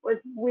was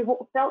we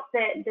felt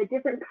that the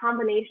different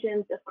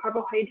combinations of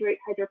carbohydrate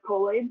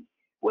hydrocolloids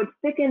would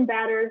thicken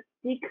batter,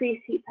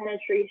 decrease heat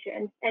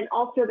penetration, and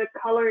alter the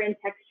color and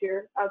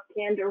texture of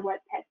canned or wet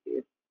pet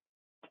foods.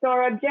 So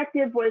our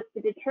objective was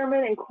to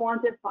determine and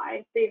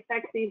quantify the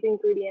effects these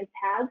ingredients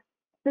have,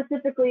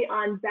 specifically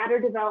on batter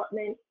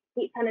development,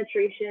 heat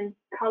penetration,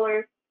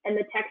 color, and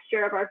the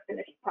texture of our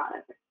finished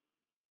product.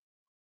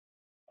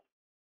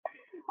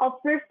 I'll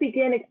first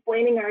begin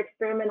explaining our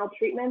experimental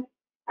treatments,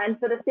 and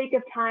for the sake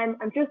of time,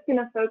 I'm just going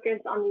to focus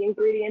on the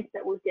ingredients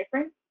that were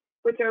different,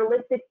 which are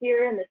listed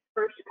here in this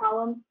first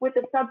column, with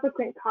the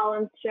subsequent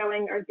columns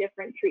showing our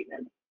different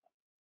treatments.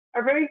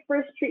 Our very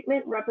first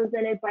treatment,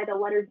 represented by the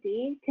letter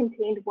D,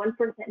 contained 1%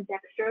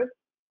 dextrose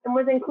and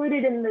was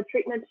included in the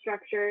treatment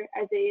structure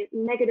as a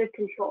negative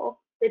control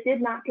that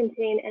did not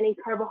contain any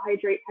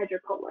carbohydrate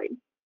hydrocolloids.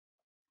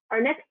 Our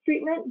next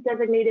treatment,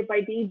 designated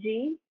by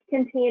DG,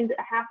 contained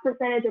a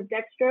 0.5% of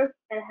dextrose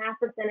and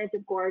a 0.5%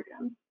 of guar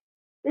gum.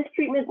 This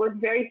treatment was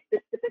very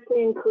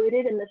specifically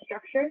included in the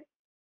structure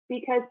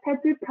because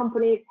pet food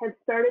companies have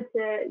started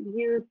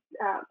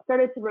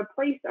to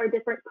replace our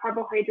different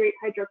carbohydrate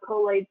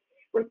hydrocolloids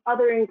with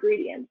other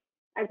ingredients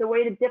as a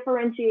way to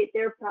differentiate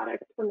their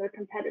products from their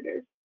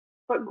competitors.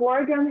 But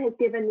guar gum has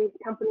given these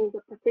companies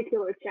a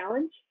particular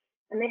challenge,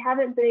 and they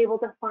haven't been able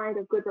to find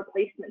a good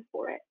replacement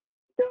for it.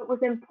 So it was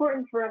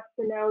important for us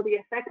to know the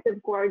effects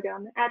of guar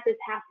gum at this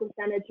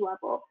 0.5%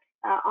 level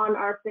on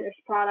our finished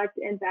product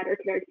and batter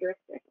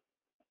characteristics.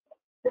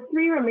 The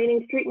 3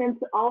 remaining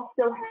treatments all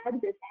still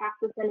had this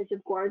 0.5%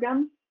 of guar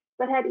gum,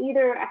 but had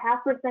either a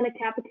 0.5% of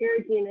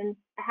capicaraginin,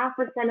 a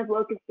 0.5% of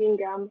locustine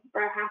gum,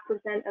 or a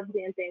 0.5% of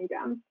xanthane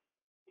gum.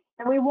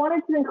 And we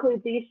wanted to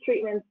include these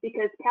treatments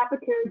because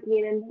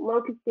capicaraginin,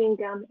 locustine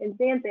gum, and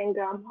xanthane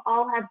gum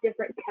all have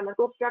different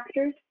chemical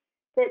structures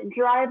that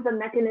drive the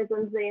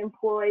mechanisms they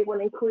employ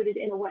when included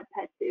in a wet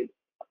pet food.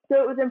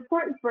 So it was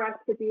important for us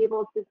to be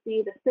able to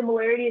see the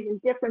similarities and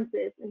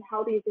differences in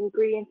how these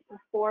ingredients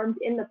performed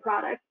in the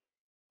product,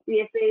 see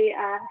if they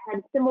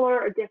had similar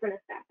or different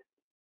effects.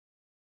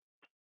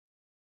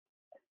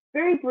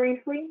 Very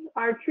briefly,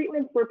 our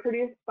treatments were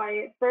produced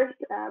by first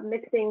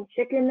mixing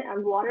chicken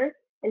and water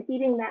and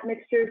heating that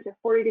mixture to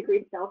 40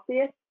 degrees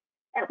Celsius,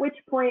 at which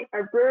point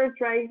our brewer's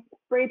rice,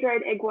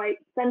 spray-dried egg white,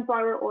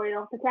 sunflower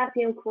oil,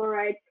 potassium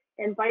chloride,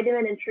 and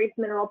vitamin and trace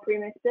mineral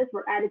premixes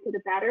were added to the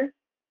batter,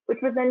 which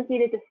was then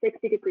heated to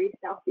 60 degrees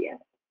Celsius.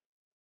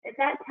 At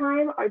that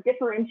time, our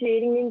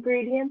differentiating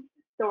ingredients,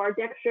 so our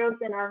dextrose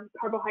and our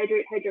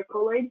carbohydrate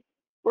hydrocolloids,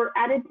 were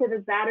added to the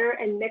batter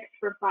and mixed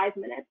for 5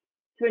 minutes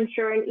to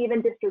ensure an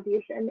even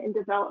distribution and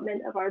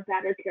development of our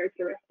batter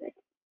characteristics.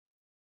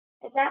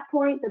 At that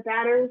point, the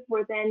batters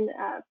were then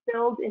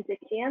filled into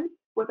cans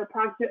with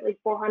approximately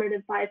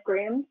 405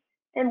 grams,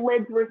 and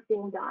lids were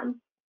steamed on.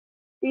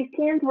 These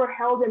cans were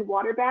held in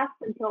water baths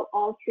until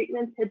all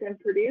treatments had been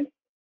produced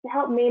to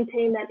help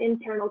maintain that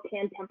internal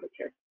can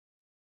temperature.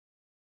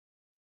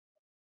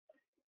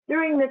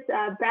 During this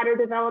batter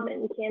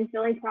development and can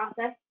filling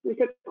process, we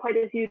took quite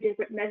a few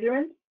different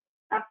measurements.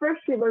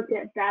 First, we looked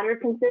at batter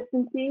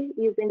consistency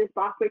using this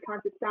Boswick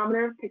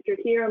consistometer pictured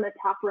here on the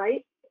top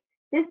right.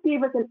 This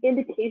gave us an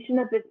indication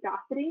of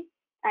viscosity,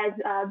 as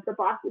the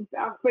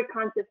Boswick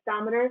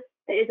consistometer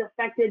is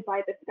affected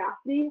by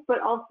viscosity, but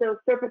also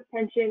surface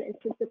tension and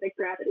specific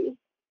gravity.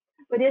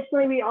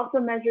 Additionally, we also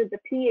measured the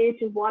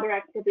pH and water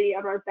activity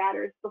of our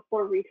batters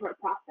before retort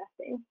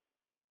processing.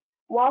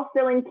 While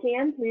filling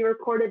cans, we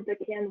recorded the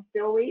can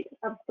fill rate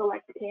of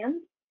select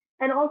cans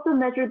and also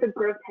measured the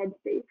growth head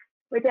space,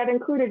 which I've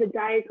included a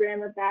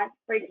diagram of that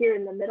right here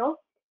in the middle.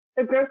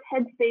 The growth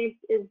head space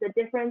is the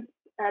distance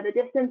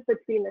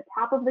between the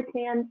top of the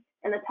can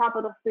and the top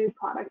of the food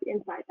product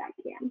inside that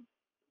can.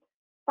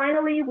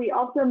 Finally, we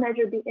also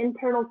measured the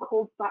internal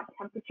cold spot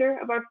temperature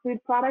of our food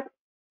product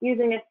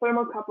using a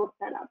thermocouple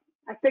setup.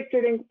 I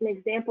pictured an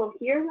example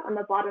here on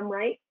the bottom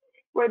right,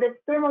 where this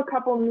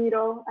thermocouple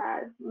needle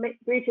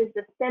reaches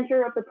the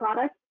center of the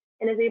product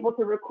and is able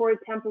to record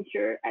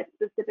temperature at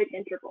specific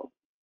intervals.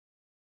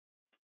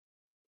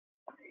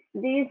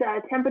 These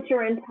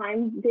temperature and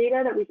time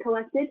data that we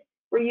collected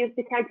were used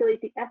to calculate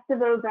the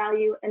S/O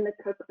value and the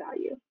Cook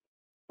value.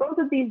 Both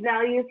of these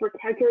values were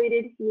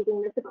calculated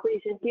using this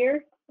equation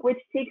here, which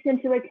takes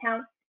into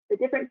account the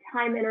different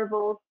time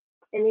intervals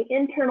and the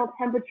internal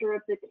temperature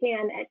of the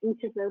can at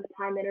each of those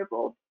time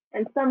intervals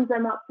and sums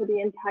them up for the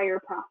entire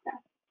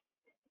process.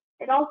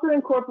 It also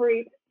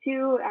incorporates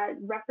two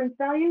reference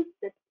values,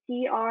 the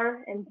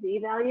TR and Z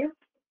value,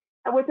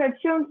 which I've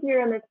shown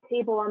here in this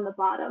table on the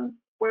bottom,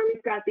 where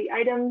we've got the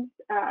items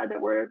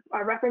that were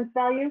our reference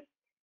values,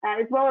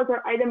 as well as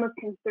our item of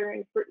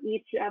concern for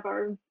each of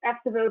our F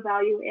sub O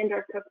value and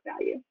our cook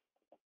value.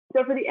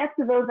 So for the F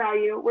sub O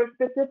value, we're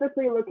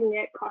specifically looking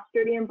at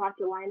Clostridium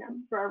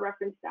botulinum for our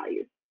reference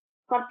values.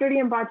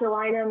 Clostridium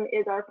botulinum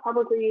is our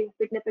publicly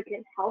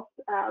significant health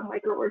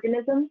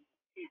microorganism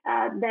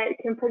that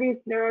can produce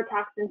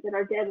neurotoxins that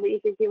are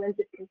deadly if humans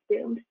if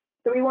consumed.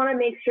 So we want to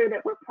make sure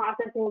that we're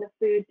processing the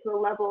food to a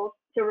level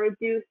to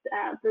reduce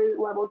the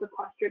levels of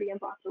Clostridium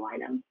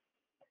botulinum.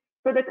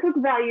 For the cook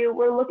value,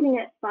 we're looking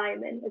at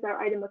thiamine as our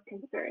item of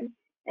concern.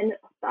 And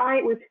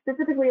we're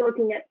specifically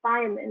looking at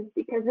thiamine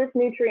because this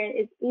nutrient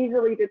is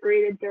easily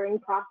degraded during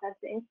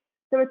processing.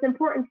 So it's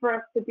important for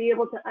us to be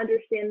able to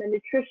understand the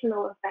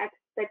nutritional effects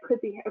that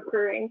could be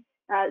occurring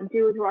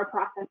due to our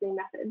processing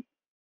methods.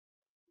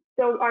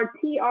 So our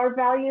TR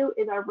value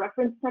is our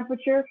reference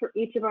temperature for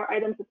each of our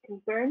items of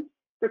concern.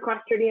 For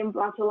Clostridium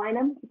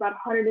botulinum, it's about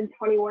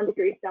 121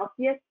 degrees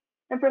Celsius,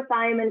 and for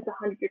thiamine, it's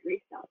 100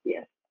 degrees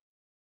Celsius.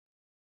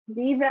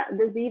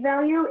 The Z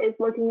value is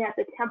looking at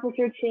the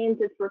temperature change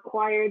that's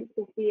required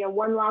to see a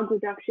 1 log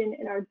reduction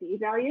in our Z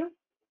value.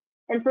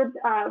 And for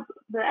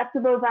the F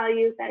sub O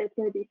value, that is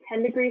going to be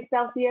 10 degrees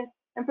Celsius.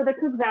 And for the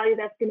cook value,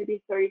 that's going to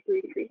be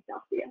 33 degrees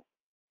Celsius.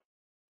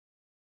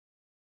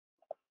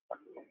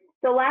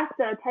 The last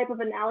type of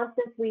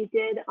analysis we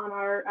did on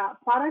our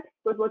products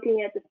was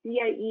looking at the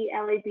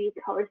CIE-LAB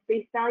color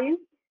space values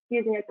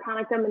using a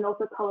Konica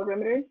Minolta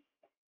colorimeter.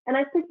 And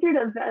I pictured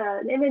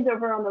an image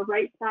over on the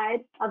right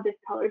side of this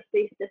color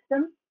space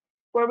system,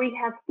 where we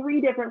have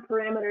 3 different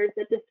parameters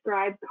that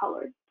describe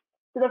color.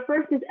 So the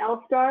first is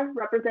L star,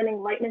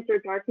 representing lightness or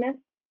darkness,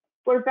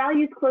 where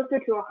values closer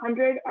to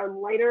 100 are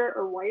lighter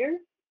or whiter,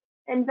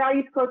 and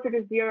values closer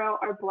to 0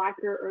 are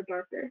blacker or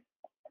darker.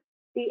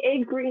 The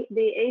A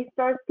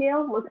star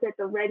scale looks at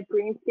the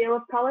red-green scale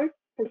of colors,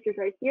 pictured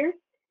right here.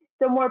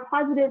 So more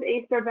positive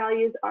A star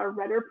values are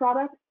redder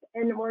products,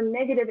 and more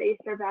negative A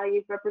star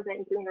values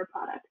represent greener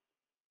products.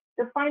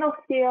 The final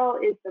scale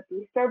is the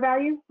B star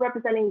value,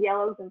 representing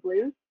yellows and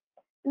blues.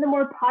 And the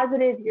more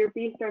positive your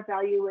B star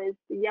value is,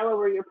 the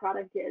yellower your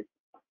product is.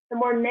 The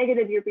more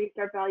negative your B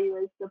star value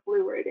is, the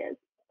bluer it is.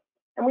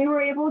 And we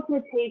were able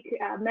to take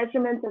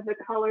measurements of the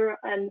color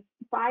on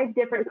 5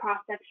 different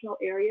cross-sectional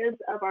areas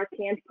of our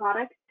canned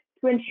product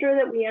to ensure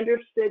that we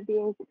understood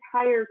the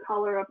entire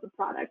color of the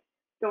product,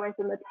 going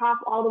from the top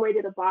all the way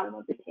to the bottom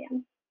of the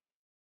can.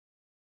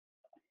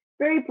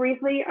 Very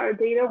briefly, our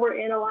data were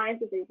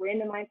analyzed as a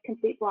randomized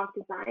complete block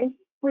design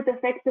with the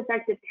fixed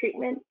effective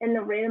treatment and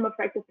the random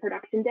effective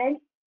production day.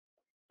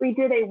 We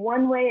did a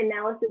one-way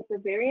analysis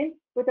of variance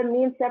with a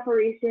mean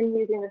separation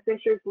using the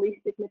Fisher's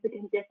least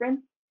significant difference,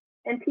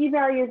 and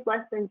p-values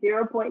less than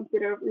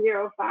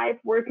 0.005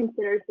 were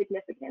considered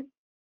significant.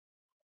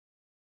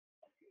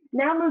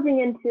 Now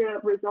moving into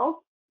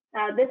results,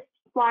 this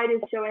slide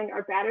is showing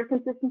our batter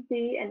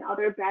consistency and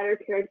other batter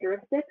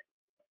characteristics.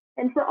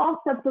 And for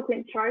all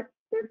subsequent charts,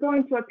 they're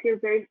going to appear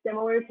very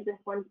similar to this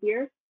one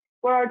here,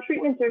 where our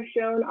treatments are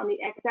shown on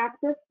the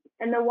x-axis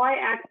and the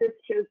y-axis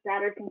shows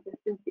batter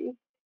consistency,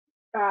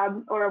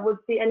 or would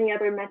see any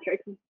other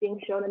metrics being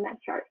shown in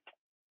that chart.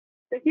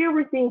 So here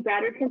we're seeing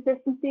batter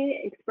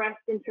consistency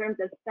expressed in terms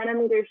of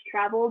centimeters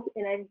traveled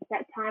in a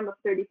set time of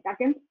 30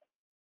 seconds.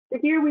 So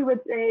here we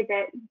would say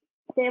that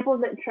samples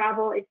that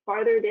travel a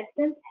farther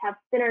distance have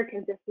thinner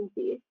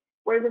consistency,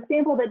 whereas a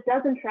sample that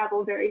doesn't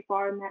travel very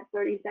far in that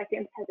 30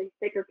 seconds has a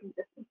thicker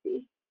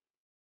consistency.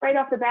 Right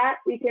off the bat,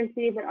 we can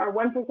see that our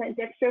 1%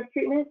 dextrose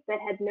treatment that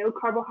had no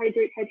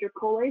carbohydrate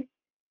hydrocolloids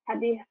had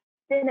the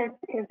thinnest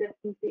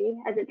consistency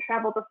as it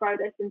traveled the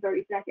farthest in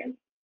 30 seconds.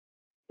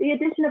 The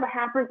addition of a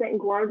 0.5%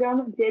 guar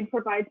gum did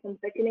provide some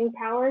thickening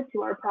power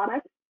to our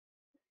product.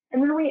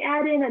 And when we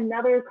add in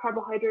another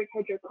carbohydrate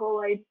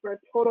hydrocolloid for a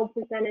total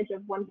percentage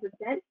of 1%,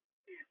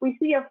 we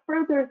see a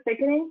further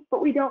thickening,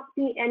 but we don't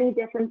see any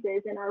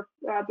differences in our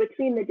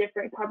between the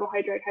different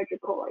carbohydrate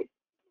hydrocolloids.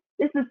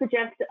 This would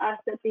suggest to us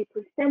that the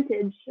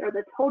percentage or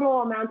the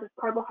total amount of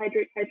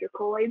carbohydrate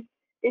hydrocolloids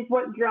is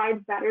what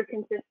drives batter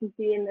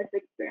consistency in this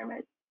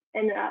experiment.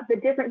 And the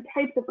different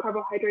types of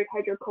carbohydrate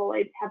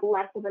hydrocolloids have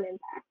less of an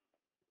impact.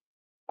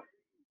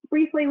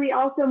 Briefly, we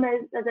also,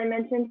 as I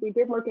mentioned, we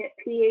did look at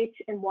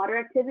pH and water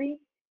activity.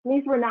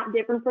 These were not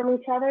different from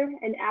each other,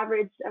 an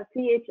average of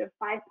pH of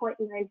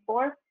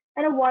 5.94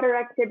 and a water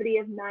activity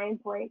of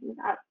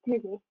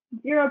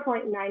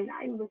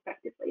 0.99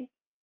 respectively.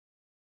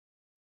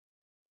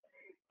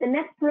 The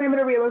next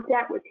parameter we looked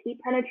at was heat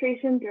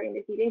penetration during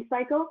the heating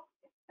cycle,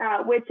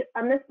 which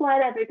on this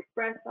slide I've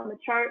expressed on the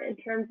chart in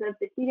terms of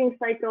the heating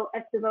cycle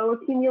F sub O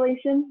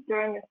accumulation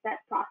during a set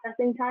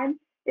processing time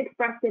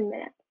expressed in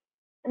minutes.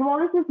 And while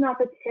this is not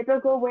the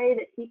typical way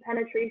that heat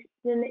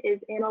penetration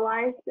is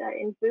analyzed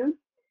in foods,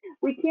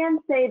 we can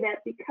say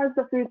that because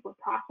the foods were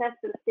processed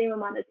for the same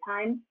amount of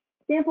time,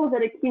 samples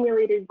that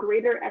accumulated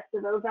greater F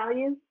sub O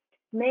values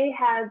may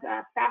have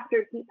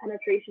faster heat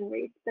penetration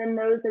rates than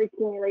those that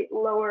accumulate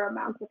lower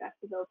amounts of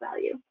FCO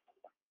value.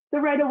 So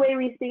right away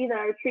we see that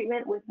our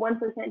treatment with 1%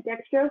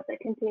 dextrose that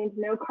contains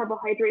no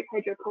carbohydrate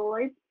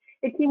hydrocolloids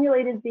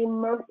accumulated the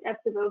most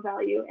FCO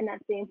value in that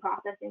same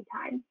processing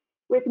time,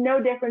 with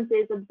no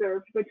differences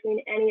observed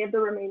between any of the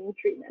remaining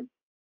treatments.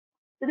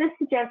 So this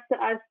suggests to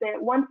us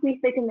that once we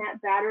thicken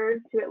that batter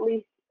to at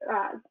least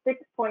at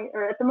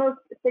the most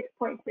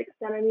 6.6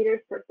 centimeters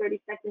per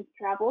 30 seconds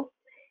traveled,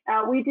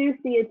 we do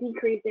see a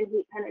decrease in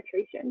heat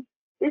penetration.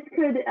 This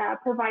could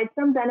provide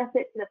some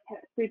benefit to the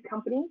pet food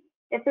company.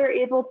 If they're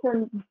able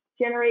to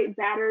generate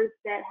batters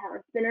that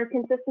have thinner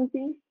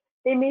consistency,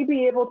 they may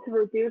be able to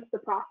reduce the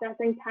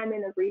processing time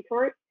in the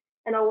retort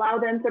and allow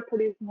them to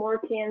produce more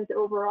cans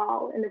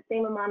overall in the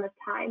same amount of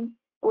time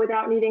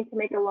without needing to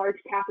make a large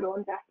capital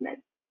investment.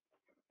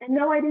 And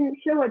though I didn't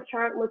show a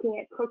chart looking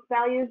at cook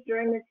values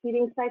during this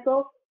heating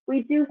cycle,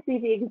 we do see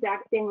the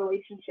exact same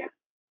relationship,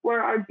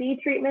 where our D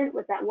treatment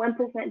with that 1%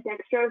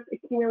 dextrose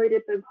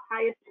accumulated the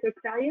highest cook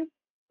value,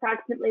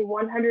 approximately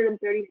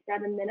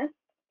 137 minutes,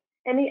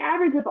 and the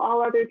average of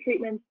all other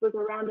treatments was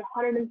around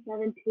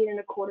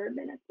 117.25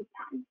 minutes of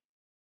time.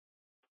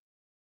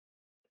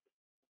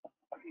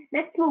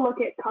 Next, we'll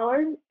look at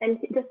color, and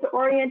just to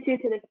orient you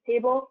to this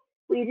table,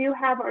 we do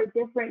have our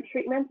different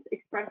treatments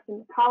expressed in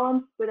the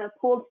columns with a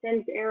pooled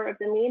standard error of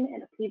the mean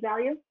and a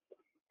p-value.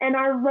 And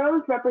our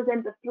rows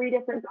represent the three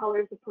different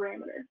colors of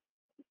parameter,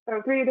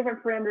 or three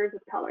different parameters of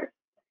color,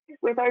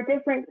 with our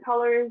different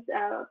colors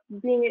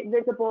being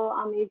visible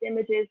on these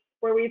images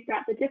where we've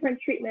got the different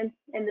treatments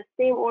in the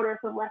same order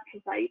from left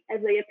to right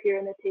as they appear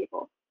in the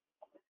table.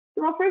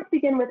 So I'll first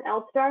begin with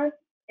L-star,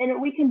 and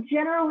we can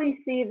generally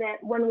see that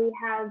when we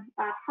have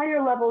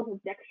higher levels of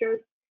dextrose,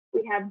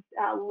 we have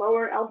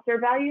lower L-star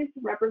values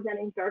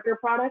representing darker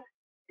products,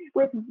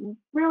 with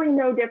really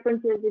no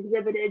differences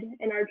exhibited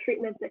in our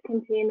treatments that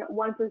contain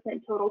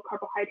 1% total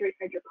carbohydrate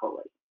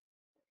hydrocolloids.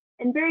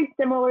 And very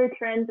similar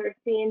trends are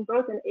seen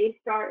both in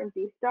A-star and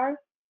B-star,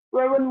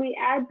 where when we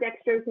add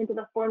dextrose into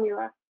the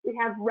formula, we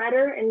have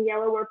redder and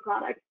yellower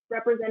products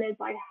represented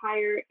by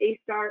higher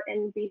A-star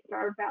and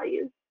B-star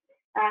values.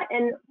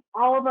 And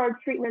all of our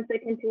treatments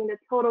that contained a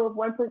total of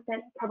 1%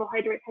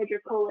 carbohydrate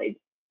hydrocolloids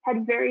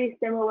had very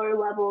similar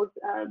levels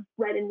of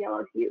red and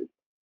yellow hues.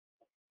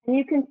 And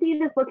you can see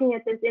this looking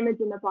at this image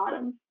in the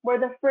bottom, where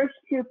the first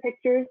two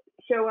pictures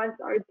show us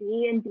our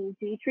D and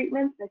DG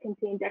treatments that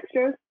contain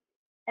dextrose,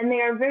 and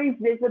they are very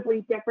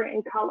visibly different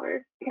in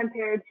color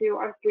compared to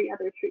our three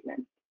other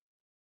treatments.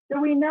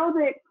 So we know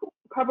that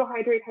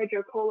carbohydrate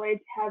hydrocolloids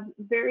have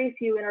very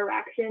few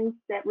interactions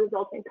that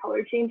result in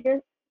color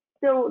changes.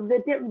 So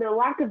the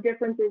lack of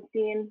differences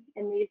seen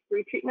in these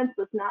three treatments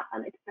was not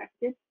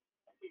unexpected.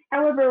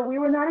 However, we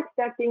were not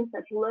expecting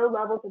such low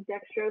levels of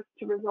dextrose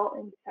to result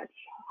in such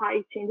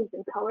high changes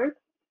in colors.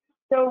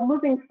 So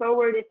moving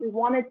forward, if we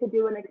wanted to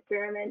do an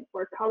experiment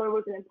where color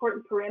was an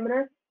important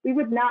parameter, we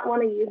would not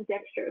want to use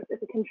dextrose as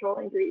a control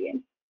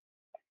ingredient.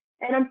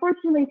 And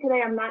unfortunately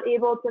today, I'm not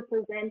able to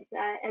present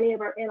any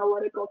of our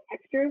analytical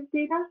texture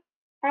data.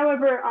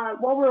 However,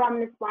 while we're on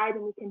this slide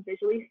and we can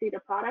visually see the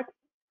products,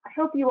 I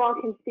hope you all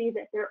can see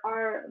that there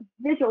are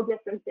visual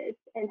differences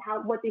in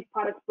what these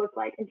products look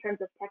like in terms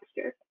of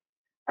texture.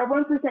 Our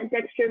 1%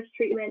 dextrose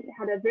treatment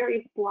had a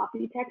very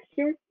sloppy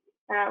texture.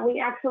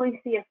 We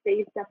actually see a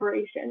phase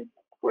separation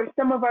where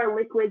some of our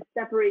liquid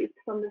separates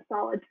from the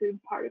solid food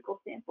particle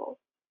samples.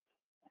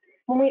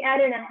 When we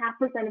add in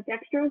 0.5% of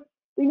dextrose,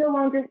 we no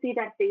longer see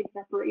that phase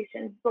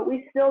separation, but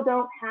we still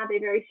don't have a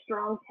very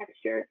strong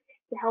texture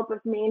to help us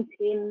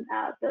maintain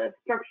the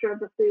structure of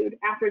the food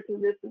after it's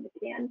removed from the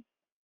can.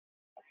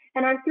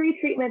 And our three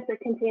treatments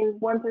that contain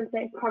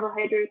 1%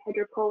 carbohydrate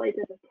hydrocolloids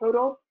as a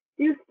total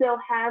do still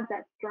have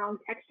that strong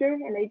texture,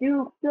 and they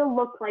do still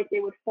look like they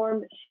would form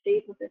the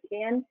shape of the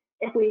can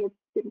if we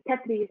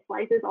kept these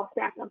slices all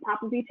stacked on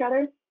top of each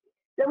other.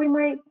 So we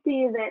might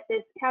see that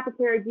this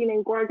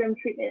Capitoridine Gorgum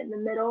treatment in the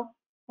middle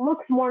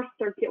looks more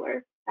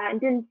circular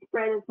and didn't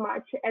spread as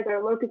much as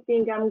our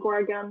Locustine Gum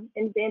Gorgum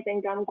and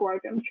Xanthan Gum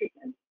Gorgum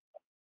treatments.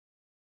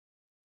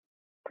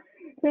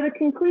 So the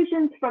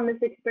conclusions from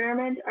this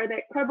experiment are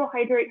that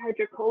carbohydrate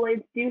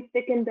hydrocolloids do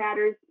thicken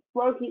batters,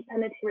 slow heat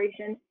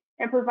penetration,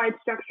 and provide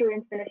structure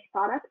in finished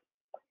products.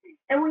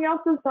 And we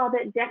also saw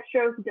that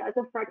dextrose does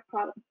affect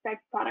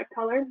product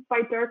color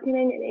by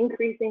darkening and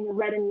increasing the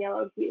red and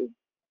yellow hues.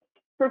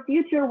 For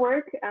future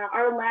work,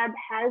 our lab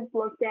has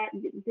looked at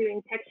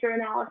doing texture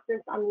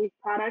analysis on these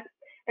products,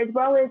 as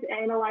well as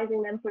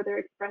analyzing them for their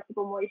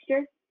expressible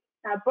moisture.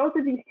 Both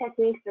of these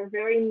techniques are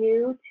very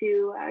new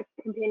to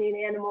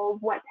companion animal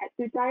wet pet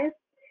food diets,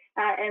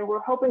 and we're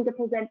hoping to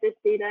present this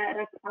data at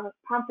a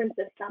conference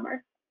this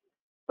summer.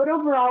 But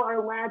overall,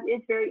 our lab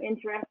is very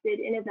interested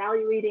in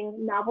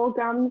evaluating novel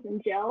gums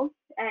and gels,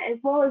 as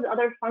well as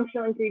other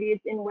functional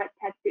ingredients in wet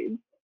pet foods,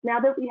 now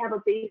that we have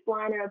a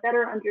baseline or a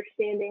better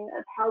understanding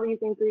of how these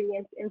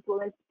ingredients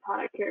influence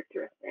product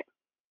characteristics.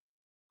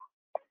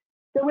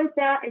 So with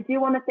that, I do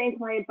want to thank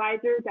my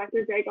advisor,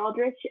 Dr. Greg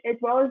Aldrich, as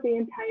well as the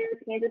entire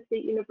Kansas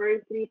State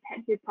University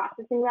Pet Food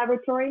Processing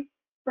Laboratory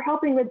for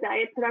helping with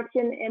diet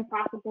production and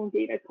processing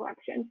data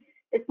collection.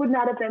 This would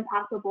not have been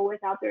possible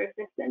without their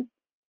assistance.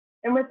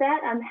 And with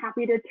that, I'm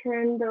happy to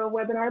turn the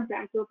webinar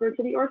back over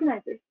to the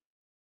organizers.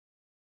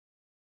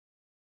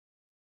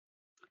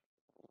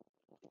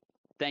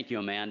 Thank you,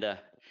 Amanda.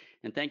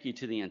 And thank you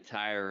to the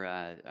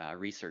entire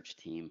research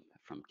team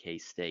from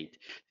K-State.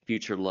 The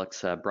future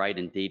looks bright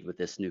indeed with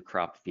this new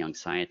crop of young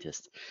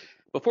scientists.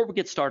 Before we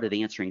get started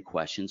answering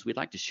questions, we'd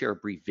like to share a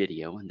brief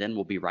video, and then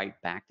we'll be right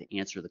back to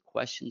answer the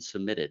questions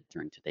submitted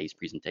during today's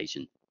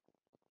presentation.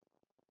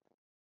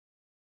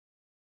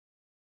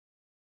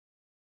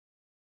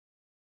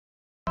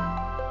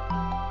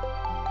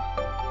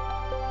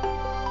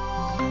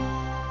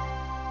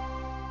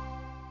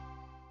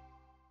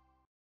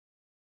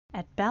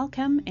 At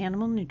Balchem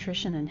Animal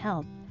Nutrition and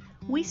Health,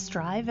 we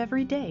strive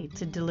every day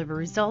to deliver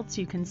results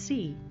you can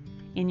see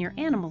in your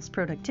animal's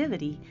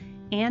productivity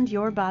and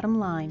your bottom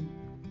line.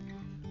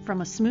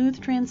 From a smooth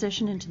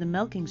transition into the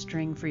milking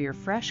string for your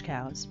fresh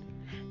cows,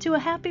 to a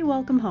happy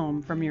welcome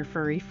home from your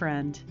furry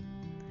friend.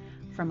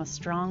 From a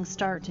strong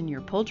start in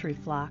your poultry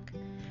flock,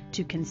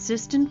 to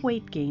consistent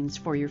weight gains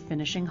for your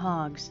finishing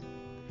hogs.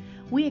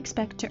 We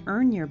expect to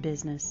earn your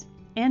business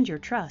and your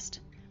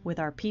trust with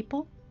our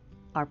people,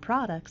 our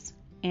products,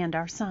 and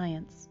our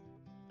science.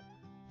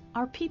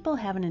 Our people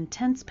have an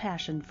intense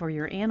passion for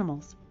your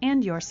animals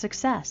and your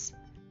success.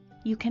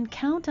 You can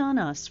count on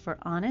us for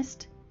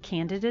honest,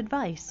 candid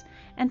advice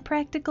and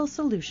practical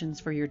solutions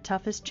for your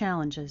toughest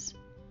challenges.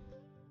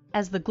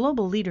 As the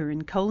global leader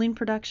in choline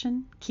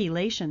production,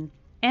 chelation,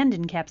 and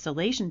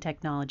encapsulation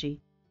technology,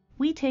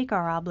 we take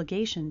our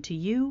obligation to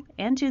you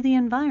and to the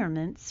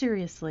environment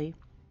seriously.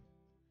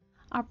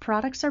 Our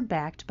products are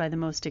backed by the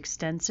most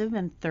extensive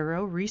and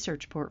thorough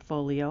research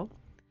portfolio,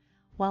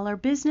 while our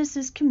business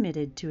is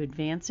committed to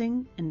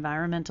advancing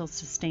environmental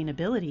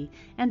sustainability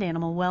and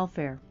animal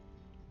welfare.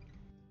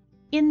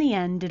 In the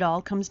end, it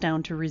all comes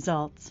down to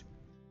results.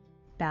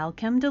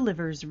 Balchem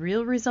delivers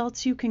real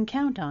results you can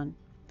count on,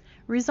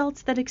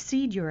 results that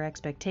exceed your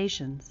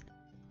expectations,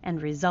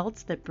 and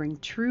results that bring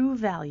true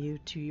value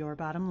to your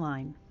bottom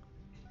line.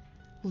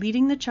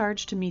 Leading the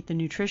charge to meet the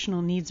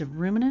nutritional needs of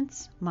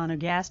ruminants,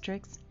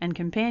 monogastrics, and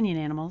companion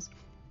animals,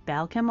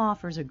 Balchem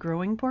offers a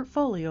growing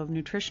portfolio of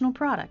nutritional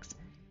products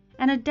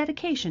and a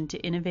dedication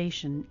to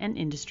innovation and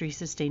industry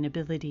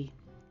sustainability.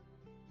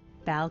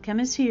 Balchem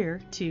is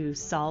here to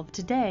solve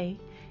today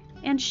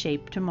and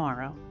shape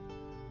tomorrow.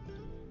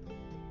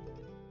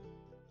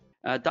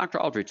 Dr.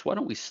 Aldrich, why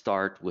don't we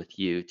start with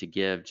you to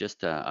give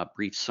just a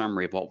brief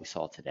summary of what we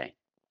saw today?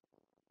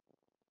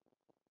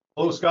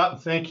 Hello, Scott,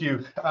 and thank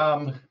you.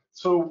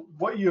 So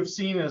what you have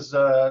seen is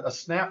a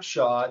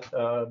snapshot,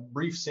 a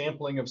brief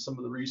sampling of some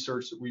of the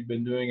research that we've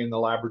been doing in the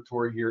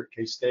laboratory here at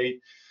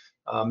K-State.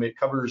 It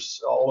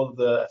covers all of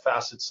the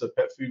facets of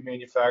pet food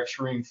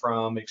manufacturing,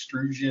 from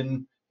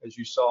extrusion, as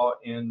you saw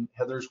in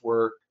Heather's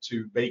work,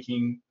 to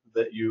baking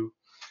that you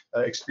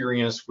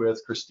experienced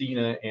with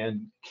Christina,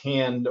 and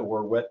canned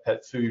or wet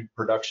pet food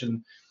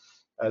production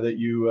that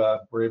you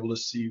were able to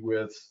see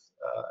with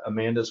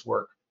Amanda's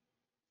work.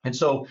 And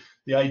so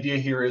the idea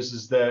here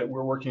is that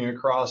we're working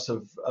across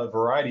a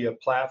variety of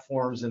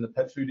platforms in the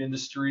pet food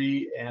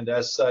industry, and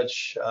as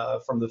such,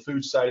 from the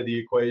food side of the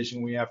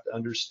equation, we have to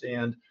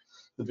understand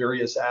the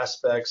various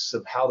aspects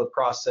of how the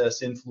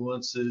process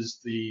influences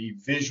the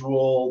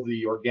visual,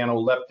 the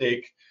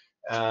organoleptic,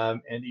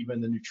 and even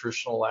the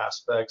nutritional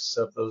aspects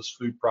of those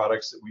food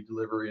products that we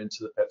deliver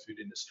into the pet food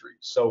industry.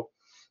 So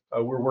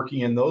we're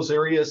working in those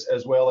areas,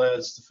 as well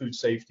as the food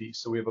safety.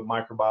 So we have a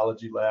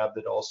microbiology lab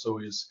that also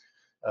is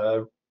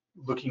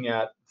looking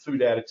at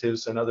food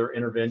additives and other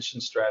intervention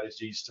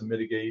strategies to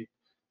mitigate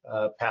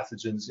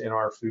pathogens in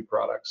our food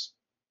products.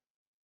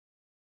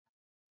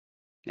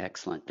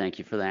 Excellent, thank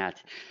you for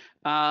that.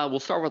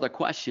 We'll start with our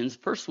questions.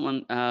 First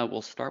one,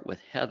 we'll start with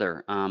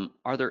Heather.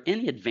 Are there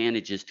any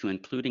advantages to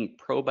including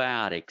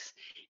probiotics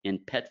in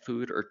pet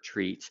food or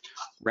treats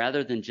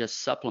rather than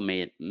just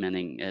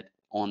supplementing it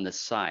on the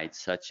side,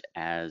 such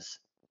as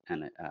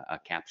a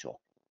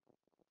capsule?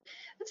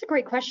 That's a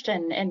great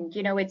question, and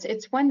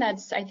it's one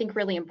that's, I think,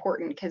 really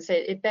important, because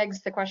it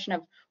begs the question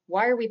of,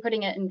 why are we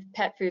putting it in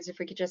pet foods if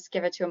we could just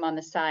give it to them on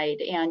the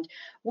side? And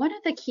one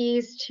of the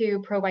keys to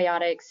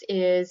probiotics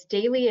is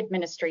daily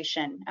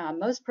administration.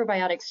 Most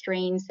probiotic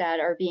strains that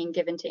are being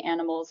given to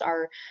animals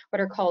are what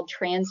are called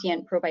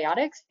transient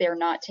probiotics. They're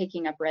not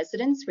taking up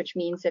residence, which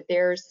means that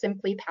they're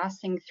simply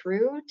passing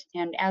through,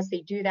 and as they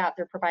do that,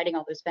 they're providing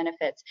all those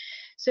benefits.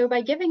 So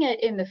by giving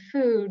it in the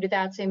food,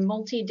 that's a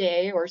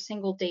multi-day or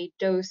single-day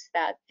dose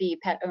that the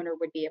pet owner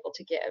would be able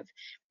to give.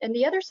 And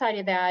the other side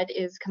of that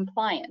is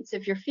compliance.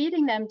 If you're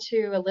feeding them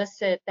to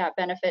elicit that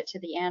benefit to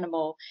the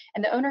animal,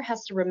 and the owner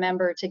has to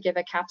remember to give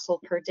a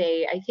capsule per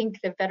day, I think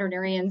the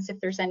veterinarians, if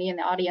there's any in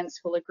the audience,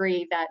 will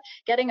agree that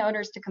getting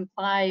owners to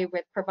comply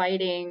with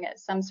providing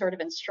some sort of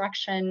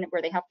instruction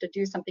where they have to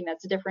do something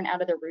that's different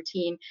out of their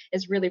routine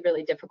is really,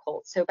 really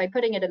difficult. So by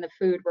putting it in the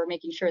food, we're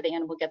making sure the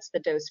animal gets the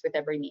dose with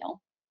every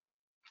meal.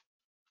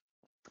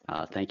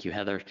 Thank you,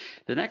 Heather.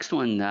 The next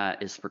one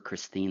is for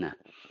Christina.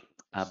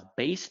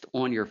 Based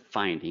on your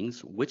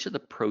findings, which of the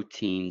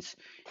proteins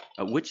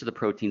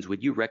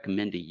would you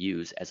recommend to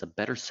use as a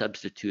better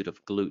substitute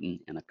of gluten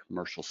in a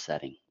commercial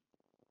setting?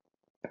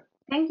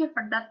 Thank you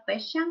for that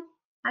question.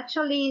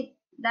 Actually,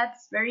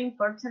 that's very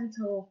important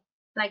to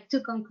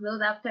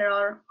conclude after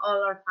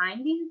all our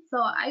findings. So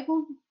I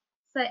would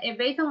say,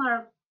 based on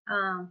our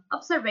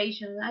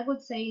observations, I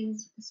would say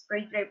is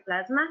spray-dried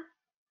plasma.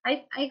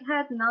 I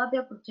had not the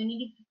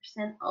opportunity to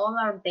present all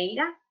our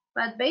data,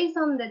 but based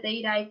on the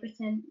data I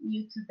present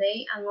you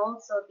today and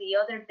also the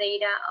other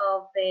data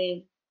of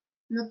the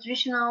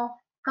nutritional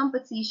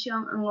composition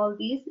and all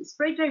this,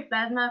 spray-dried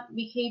plasma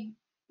behave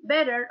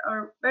better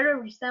or better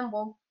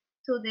resemble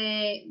to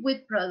the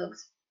wheat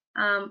products.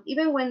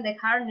 Even when the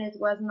hardness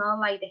was not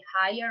like the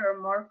higher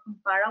or more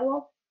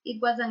comparable, it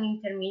was an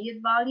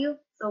intermediate value,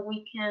 so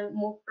we can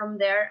move from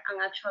there and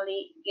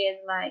actually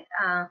get like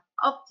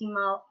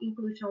optimal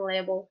inclusion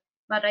level.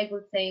 But I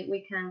would say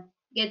we can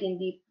get in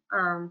deep,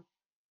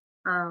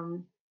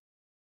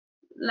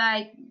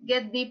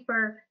 get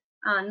deeper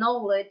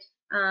knowledge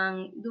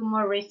and do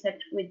more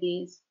research with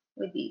these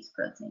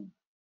proteins.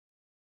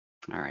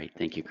 All right,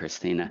 thank you,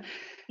 Christina.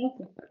 Thank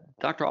you.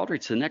 Dr.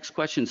 Aldrich, the next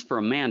question is for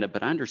Amanda,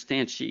 but I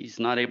understand she's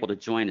not able to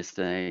join us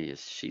today.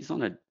 She's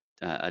on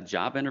a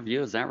job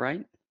interview, is that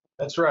right?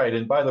 That's right.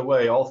 And by the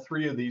way, all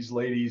three of these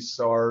ladies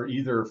are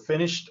either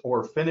finished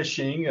or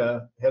finishing.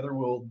 Heather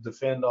will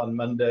defend on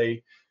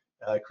Monday.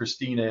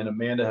 Christina and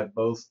Amanda have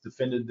both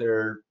defended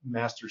their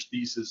master's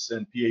thesis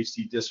and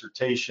PhD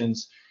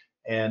dissertations.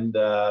 And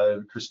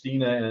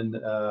Christina and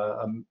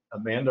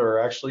Amanda are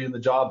actually in the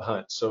job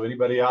hunt. So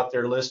anybody out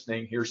there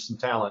listening, here's some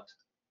talent.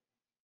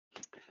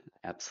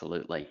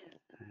 Absolutely.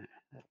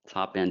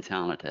 Top end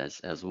talent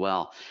as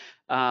well.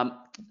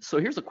 So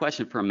here's a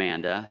question for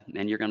Amanda,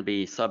 and you're going to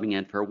be subbing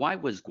in for her. Why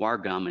was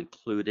guar gum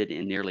included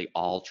in nearly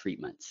all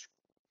treatments?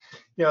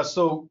 Yeah,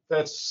 so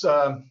that's,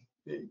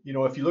 you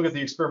know, if you look at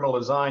the experimental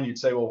design, you'd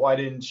say, well, why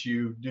didn't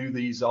you do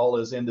these all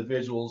as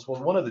individuals?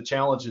 Well, one of the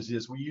challenges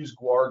is we use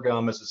guar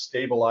gum as a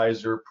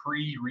stabilizer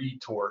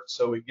pre-retort,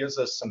 so it gives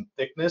us some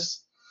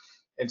thickness.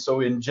 And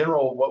so in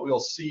general, what we'll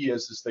see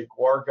is that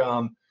guar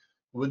gum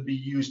would be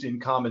used in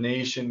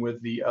combination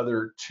with the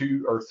other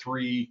 2 or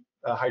 3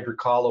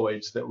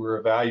 hydrocolloids that were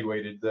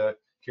evaluated, the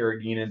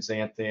carrageenan,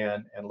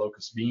 xanthan, and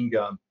locust bean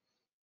gum.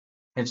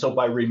 And so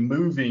by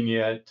removing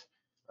it,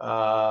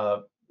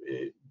 well,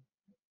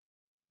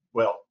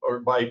 or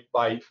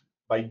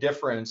by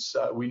difference,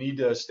 we need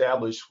to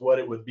establish what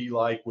it would be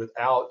like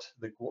without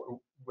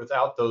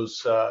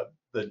those the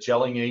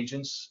gelling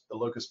agents, the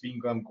locust bean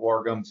gum,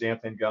 guar gum,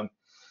 xanthan gum.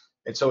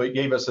 And so it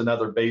gave us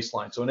another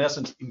baseline. So in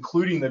essence,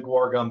 including the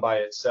guar gum by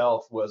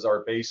itself was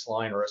our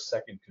baseline or a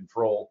second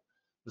control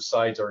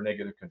besides our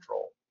negative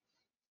control.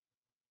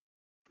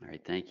 All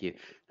right, thank you.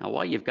 Now,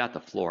 while you've got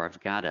the floor, I've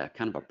got a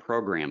kind of a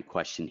program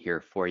question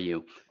here for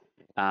you.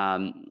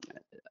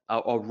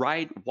 A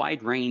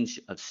wide range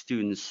of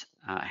students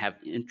have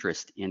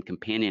interest in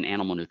companion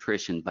animal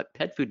nutrition, but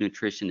pet food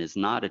nutrition is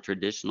not a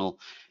traditional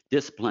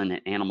discipline in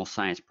animal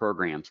science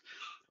programs.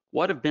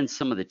 What have been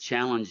some of the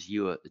challenges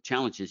you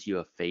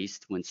have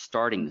faced when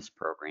starting this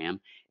program,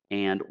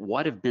 and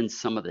what have been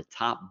some of the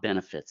top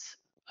benefits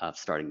of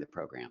starting the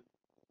program?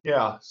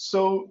 Yeah,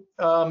 so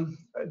I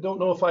don't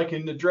know if I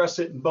can address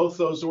it in both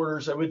those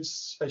orders. I would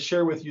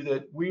share with you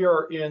that we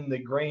are in the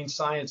Grain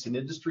Science and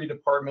Industry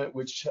Department,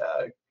 which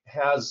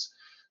has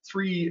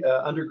 3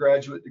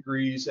 undergraduate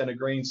degrees and a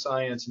Grain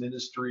Science and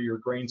Industry or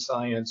Grain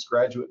Science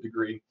graduate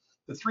degree.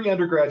 The 3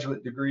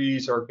 undergraduate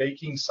degrees are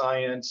baking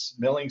science,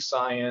 milling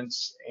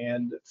science,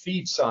 and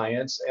feed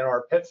science, and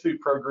our pet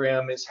food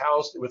program is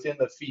housed within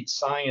the feed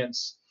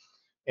science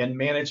and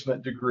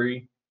management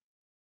degree,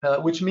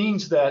 which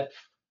means that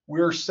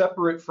we're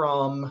separate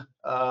from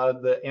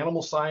the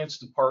animal science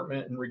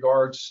department in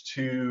regards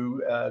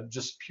to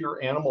just pure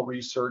animal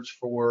research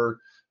for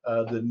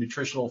the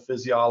nutritional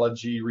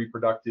physiology,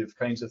 reproductive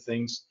kinds of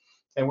things.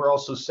 And we're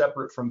also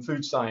separate from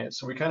food science.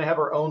 So we kind of have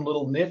our own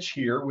little niche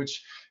here,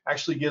 which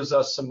actually gives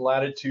us some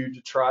latitude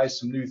to try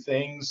some new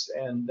things.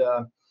 And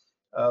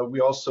we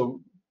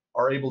also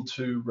are able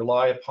to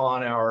rely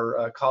upon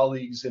our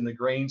colleagues in the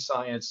grain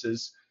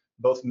sciences,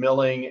 both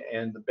milling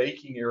and the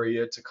baking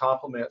area, to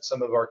complement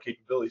some of our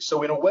capabilities.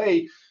 So in a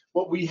way,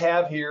 what we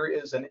have here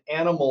is an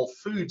animal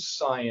food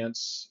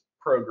science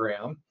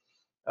program,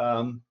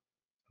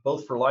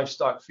 both for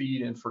livestock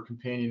feed and for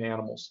companion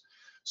animals.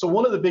 So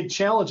one of the big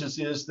challenges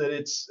is that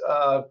it's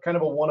kind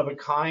of a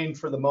one-of-a-kind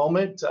for the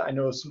moment. I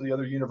know some of the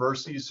other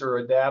universities are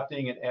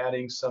adapting and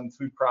adding some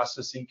food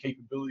processing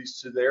capabilities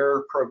to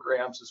their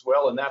programs as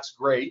well, and that's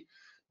great.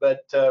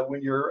 But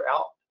when you're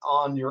out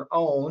on your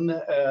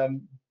own,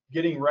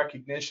 getting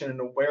recognition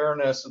and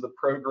awareness of the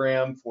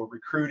program for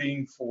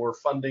recruiting, for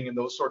funding, and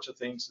those sorts of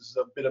things is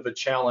a bit of a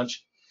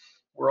challenge.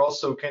 We're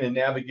also kind of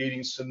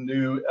navigating some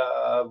new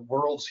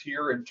worlds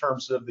here in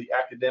terms of the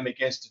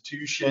academic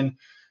institution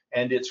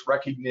and its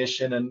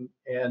recognition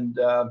and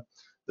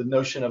the the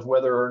notion of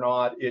whether or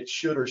not it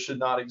should or should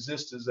not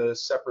exist as a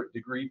separate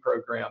degree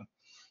program.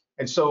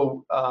 And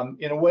so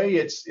in a way,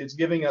 it's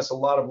giving us a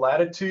lot of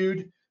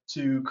latitude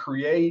to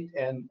create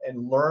and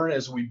learn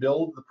as we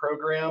build the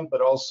program,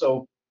 but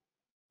also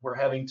we're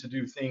having to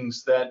do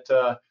things that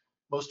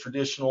most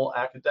traditional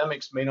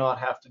academics may not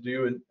have to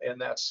do,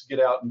 and that's get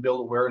out and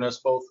build awareness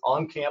both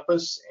on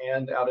campus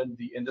and out in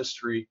the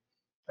industry.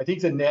 I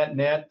think the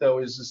net though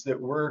is that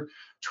we're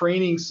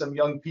training some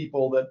young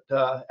people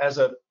that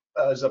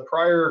as a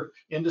prior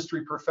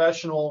industry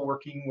professional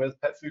working with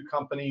pet food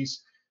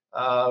companies,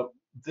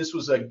 this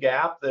was a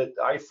gap that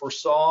I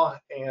foresaw,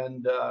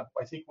 and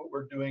I think what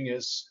we're doing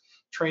is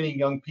training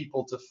young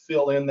people to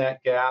fill in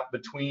that gap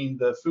between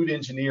the food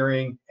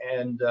engineering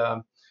and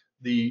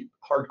the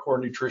hardcore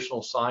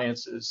nutritional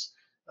sciences,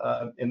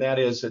 and that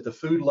is at the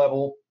food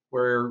level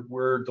where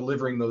we're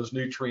delivering those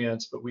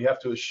nutrients, but we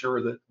have to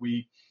assure that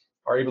we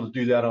are able to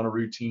do that on a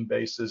routine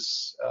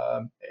basis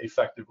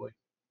effectively.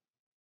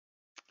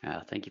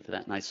 Thank you for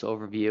that nice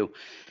overview.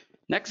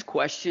 Next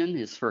question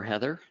is for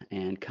Heather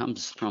and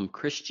comes from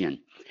Christian.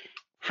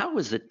 How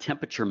was the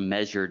temperature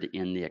measured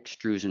in the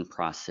extrusion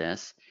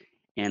process,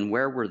 and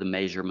where were the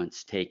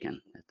measurements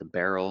taken at the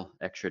barrel,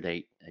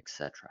 extrudate,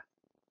 etc.?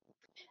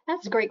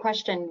 That's a great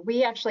question.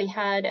 We actually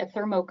had a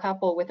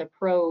thermocouple with a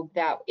probe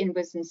that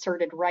was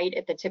inserted right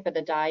at the tip of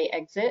the die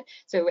exit.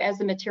 So as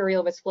the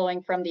material was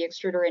flowing from the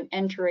extruder and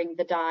entering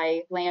the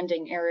die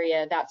landing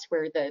area, that's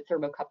where the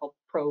thermocouple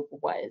probe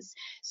was.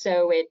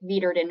 So at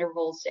metered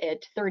intervals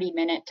at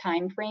 30-minute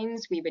time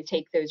frames, we would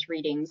take those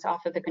readings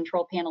off of the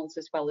control panels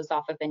as well as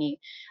off of any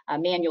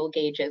manual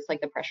gauges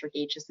like the pressure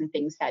gauges and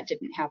things that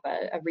didn't have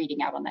a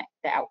reading out on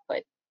the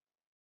output.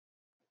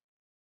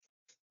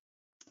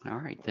 All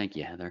right, thank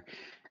you, Heather.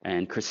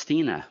 And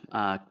Christina,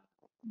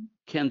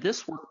 can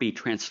this work be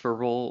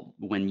transferable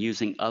when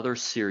using other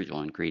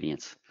cereal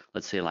ingredients,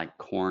 let's say like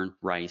corn,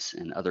 rice,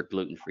 and other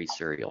gluten-free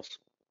cereals?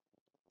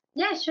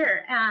 Yeah,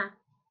 sure.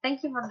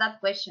 Thank you for that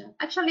question.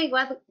 Actually,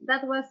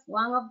 that was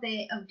one of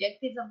the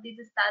objectives of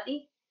this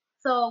study.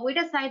 So we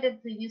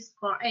decided to use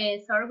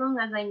sorghum.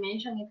 As I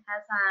mentioned, it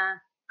has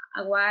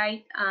a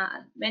wide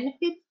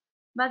benefit.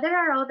 But there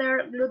are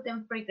other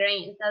gluten-free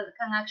grains that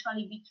can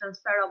actually be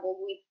transferable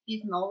with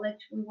this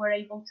knowledge we were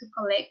able to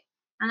collect.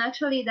 And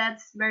actually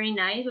that's very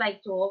nice,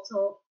 like to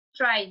also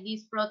try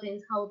these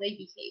proteins, how they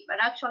behave. But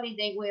actually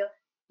they will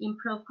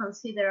improve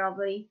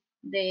considerably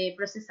the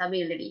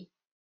processability.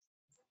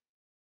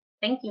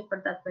 Thank you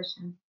for that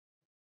question.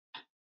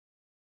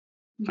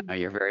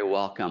 You're very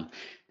welcome.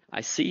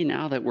 I see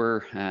now that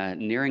we're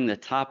nearing the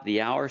top of the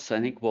hour, so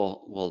I think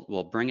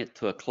we'll bring it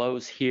to a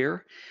close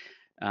here.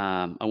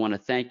 I want to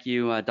thank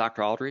you,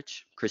 Dr.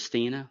 Aldrich,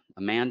 Christina,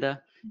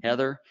 Amanda,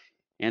 Heather,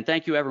 and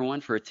thank you everyone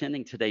for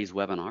attending today's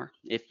webinar.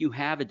 If you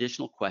have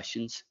additional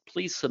questions,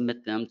 please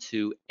submit them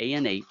to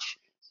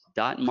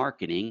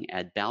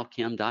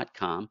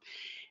anh.marketing@balchem.com,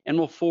 and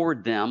we'll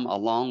forward them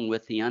along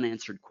with the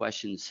unanswered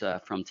questions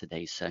from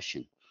today's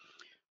session.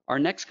 Our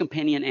next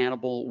companion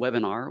animal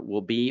webinar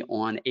will be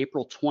on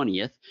April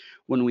 20th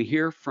when we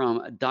hear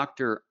from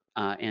Dr.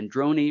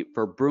 Androni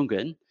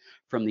Verbruggen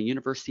from the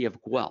University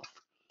of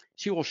Guelph.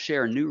 She will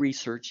share new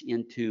research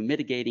into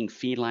mitigating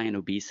feline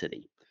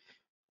obesity.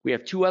 We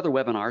have two other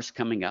webinars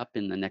coming up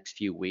in the next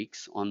few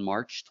weeks. On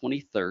March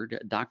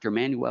 23rd, Dr.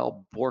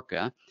 Manuel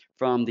Borca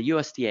from the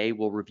USDA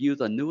will review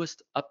the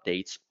newest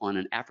updates on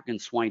an African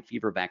swine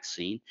fever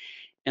vaccine.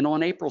 And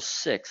on April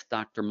 6th,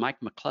 Dr.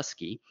 Mike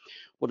McCluskey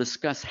will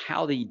discuss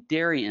how the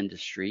dairy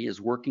industry is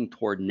working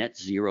toward net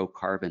zero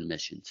carbon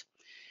emissions.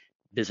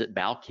 Visit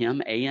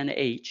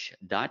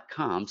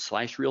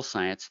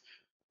balchemanh.com/realscience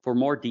for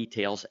more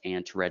details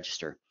and to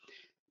register.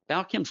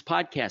 Balchem's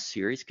podcast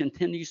series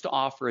continues to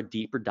offer a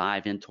deeper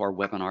dive into our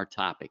webinar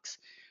topics.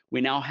 We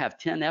now have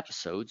 10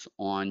 episodes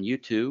on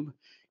YouTube,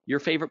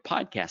 your favorite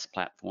podcast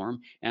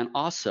platform, and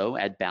also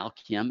at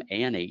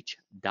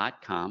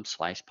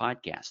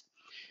balchemanh.com/podcast.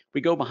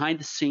 We go behind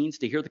the scenes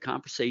to hear the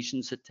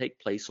conversations that take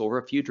place over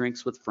a few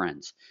drinks with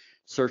friends.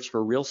 Search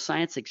for Real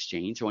Science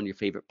Exchange on your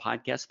favorite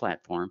podcast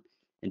platform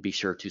and be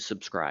sure to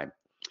subscribe.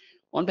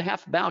 On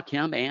behalf of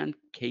Balchem and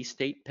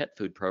K-State Pet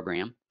Food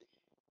Program,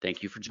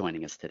 thank you for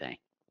joining us today.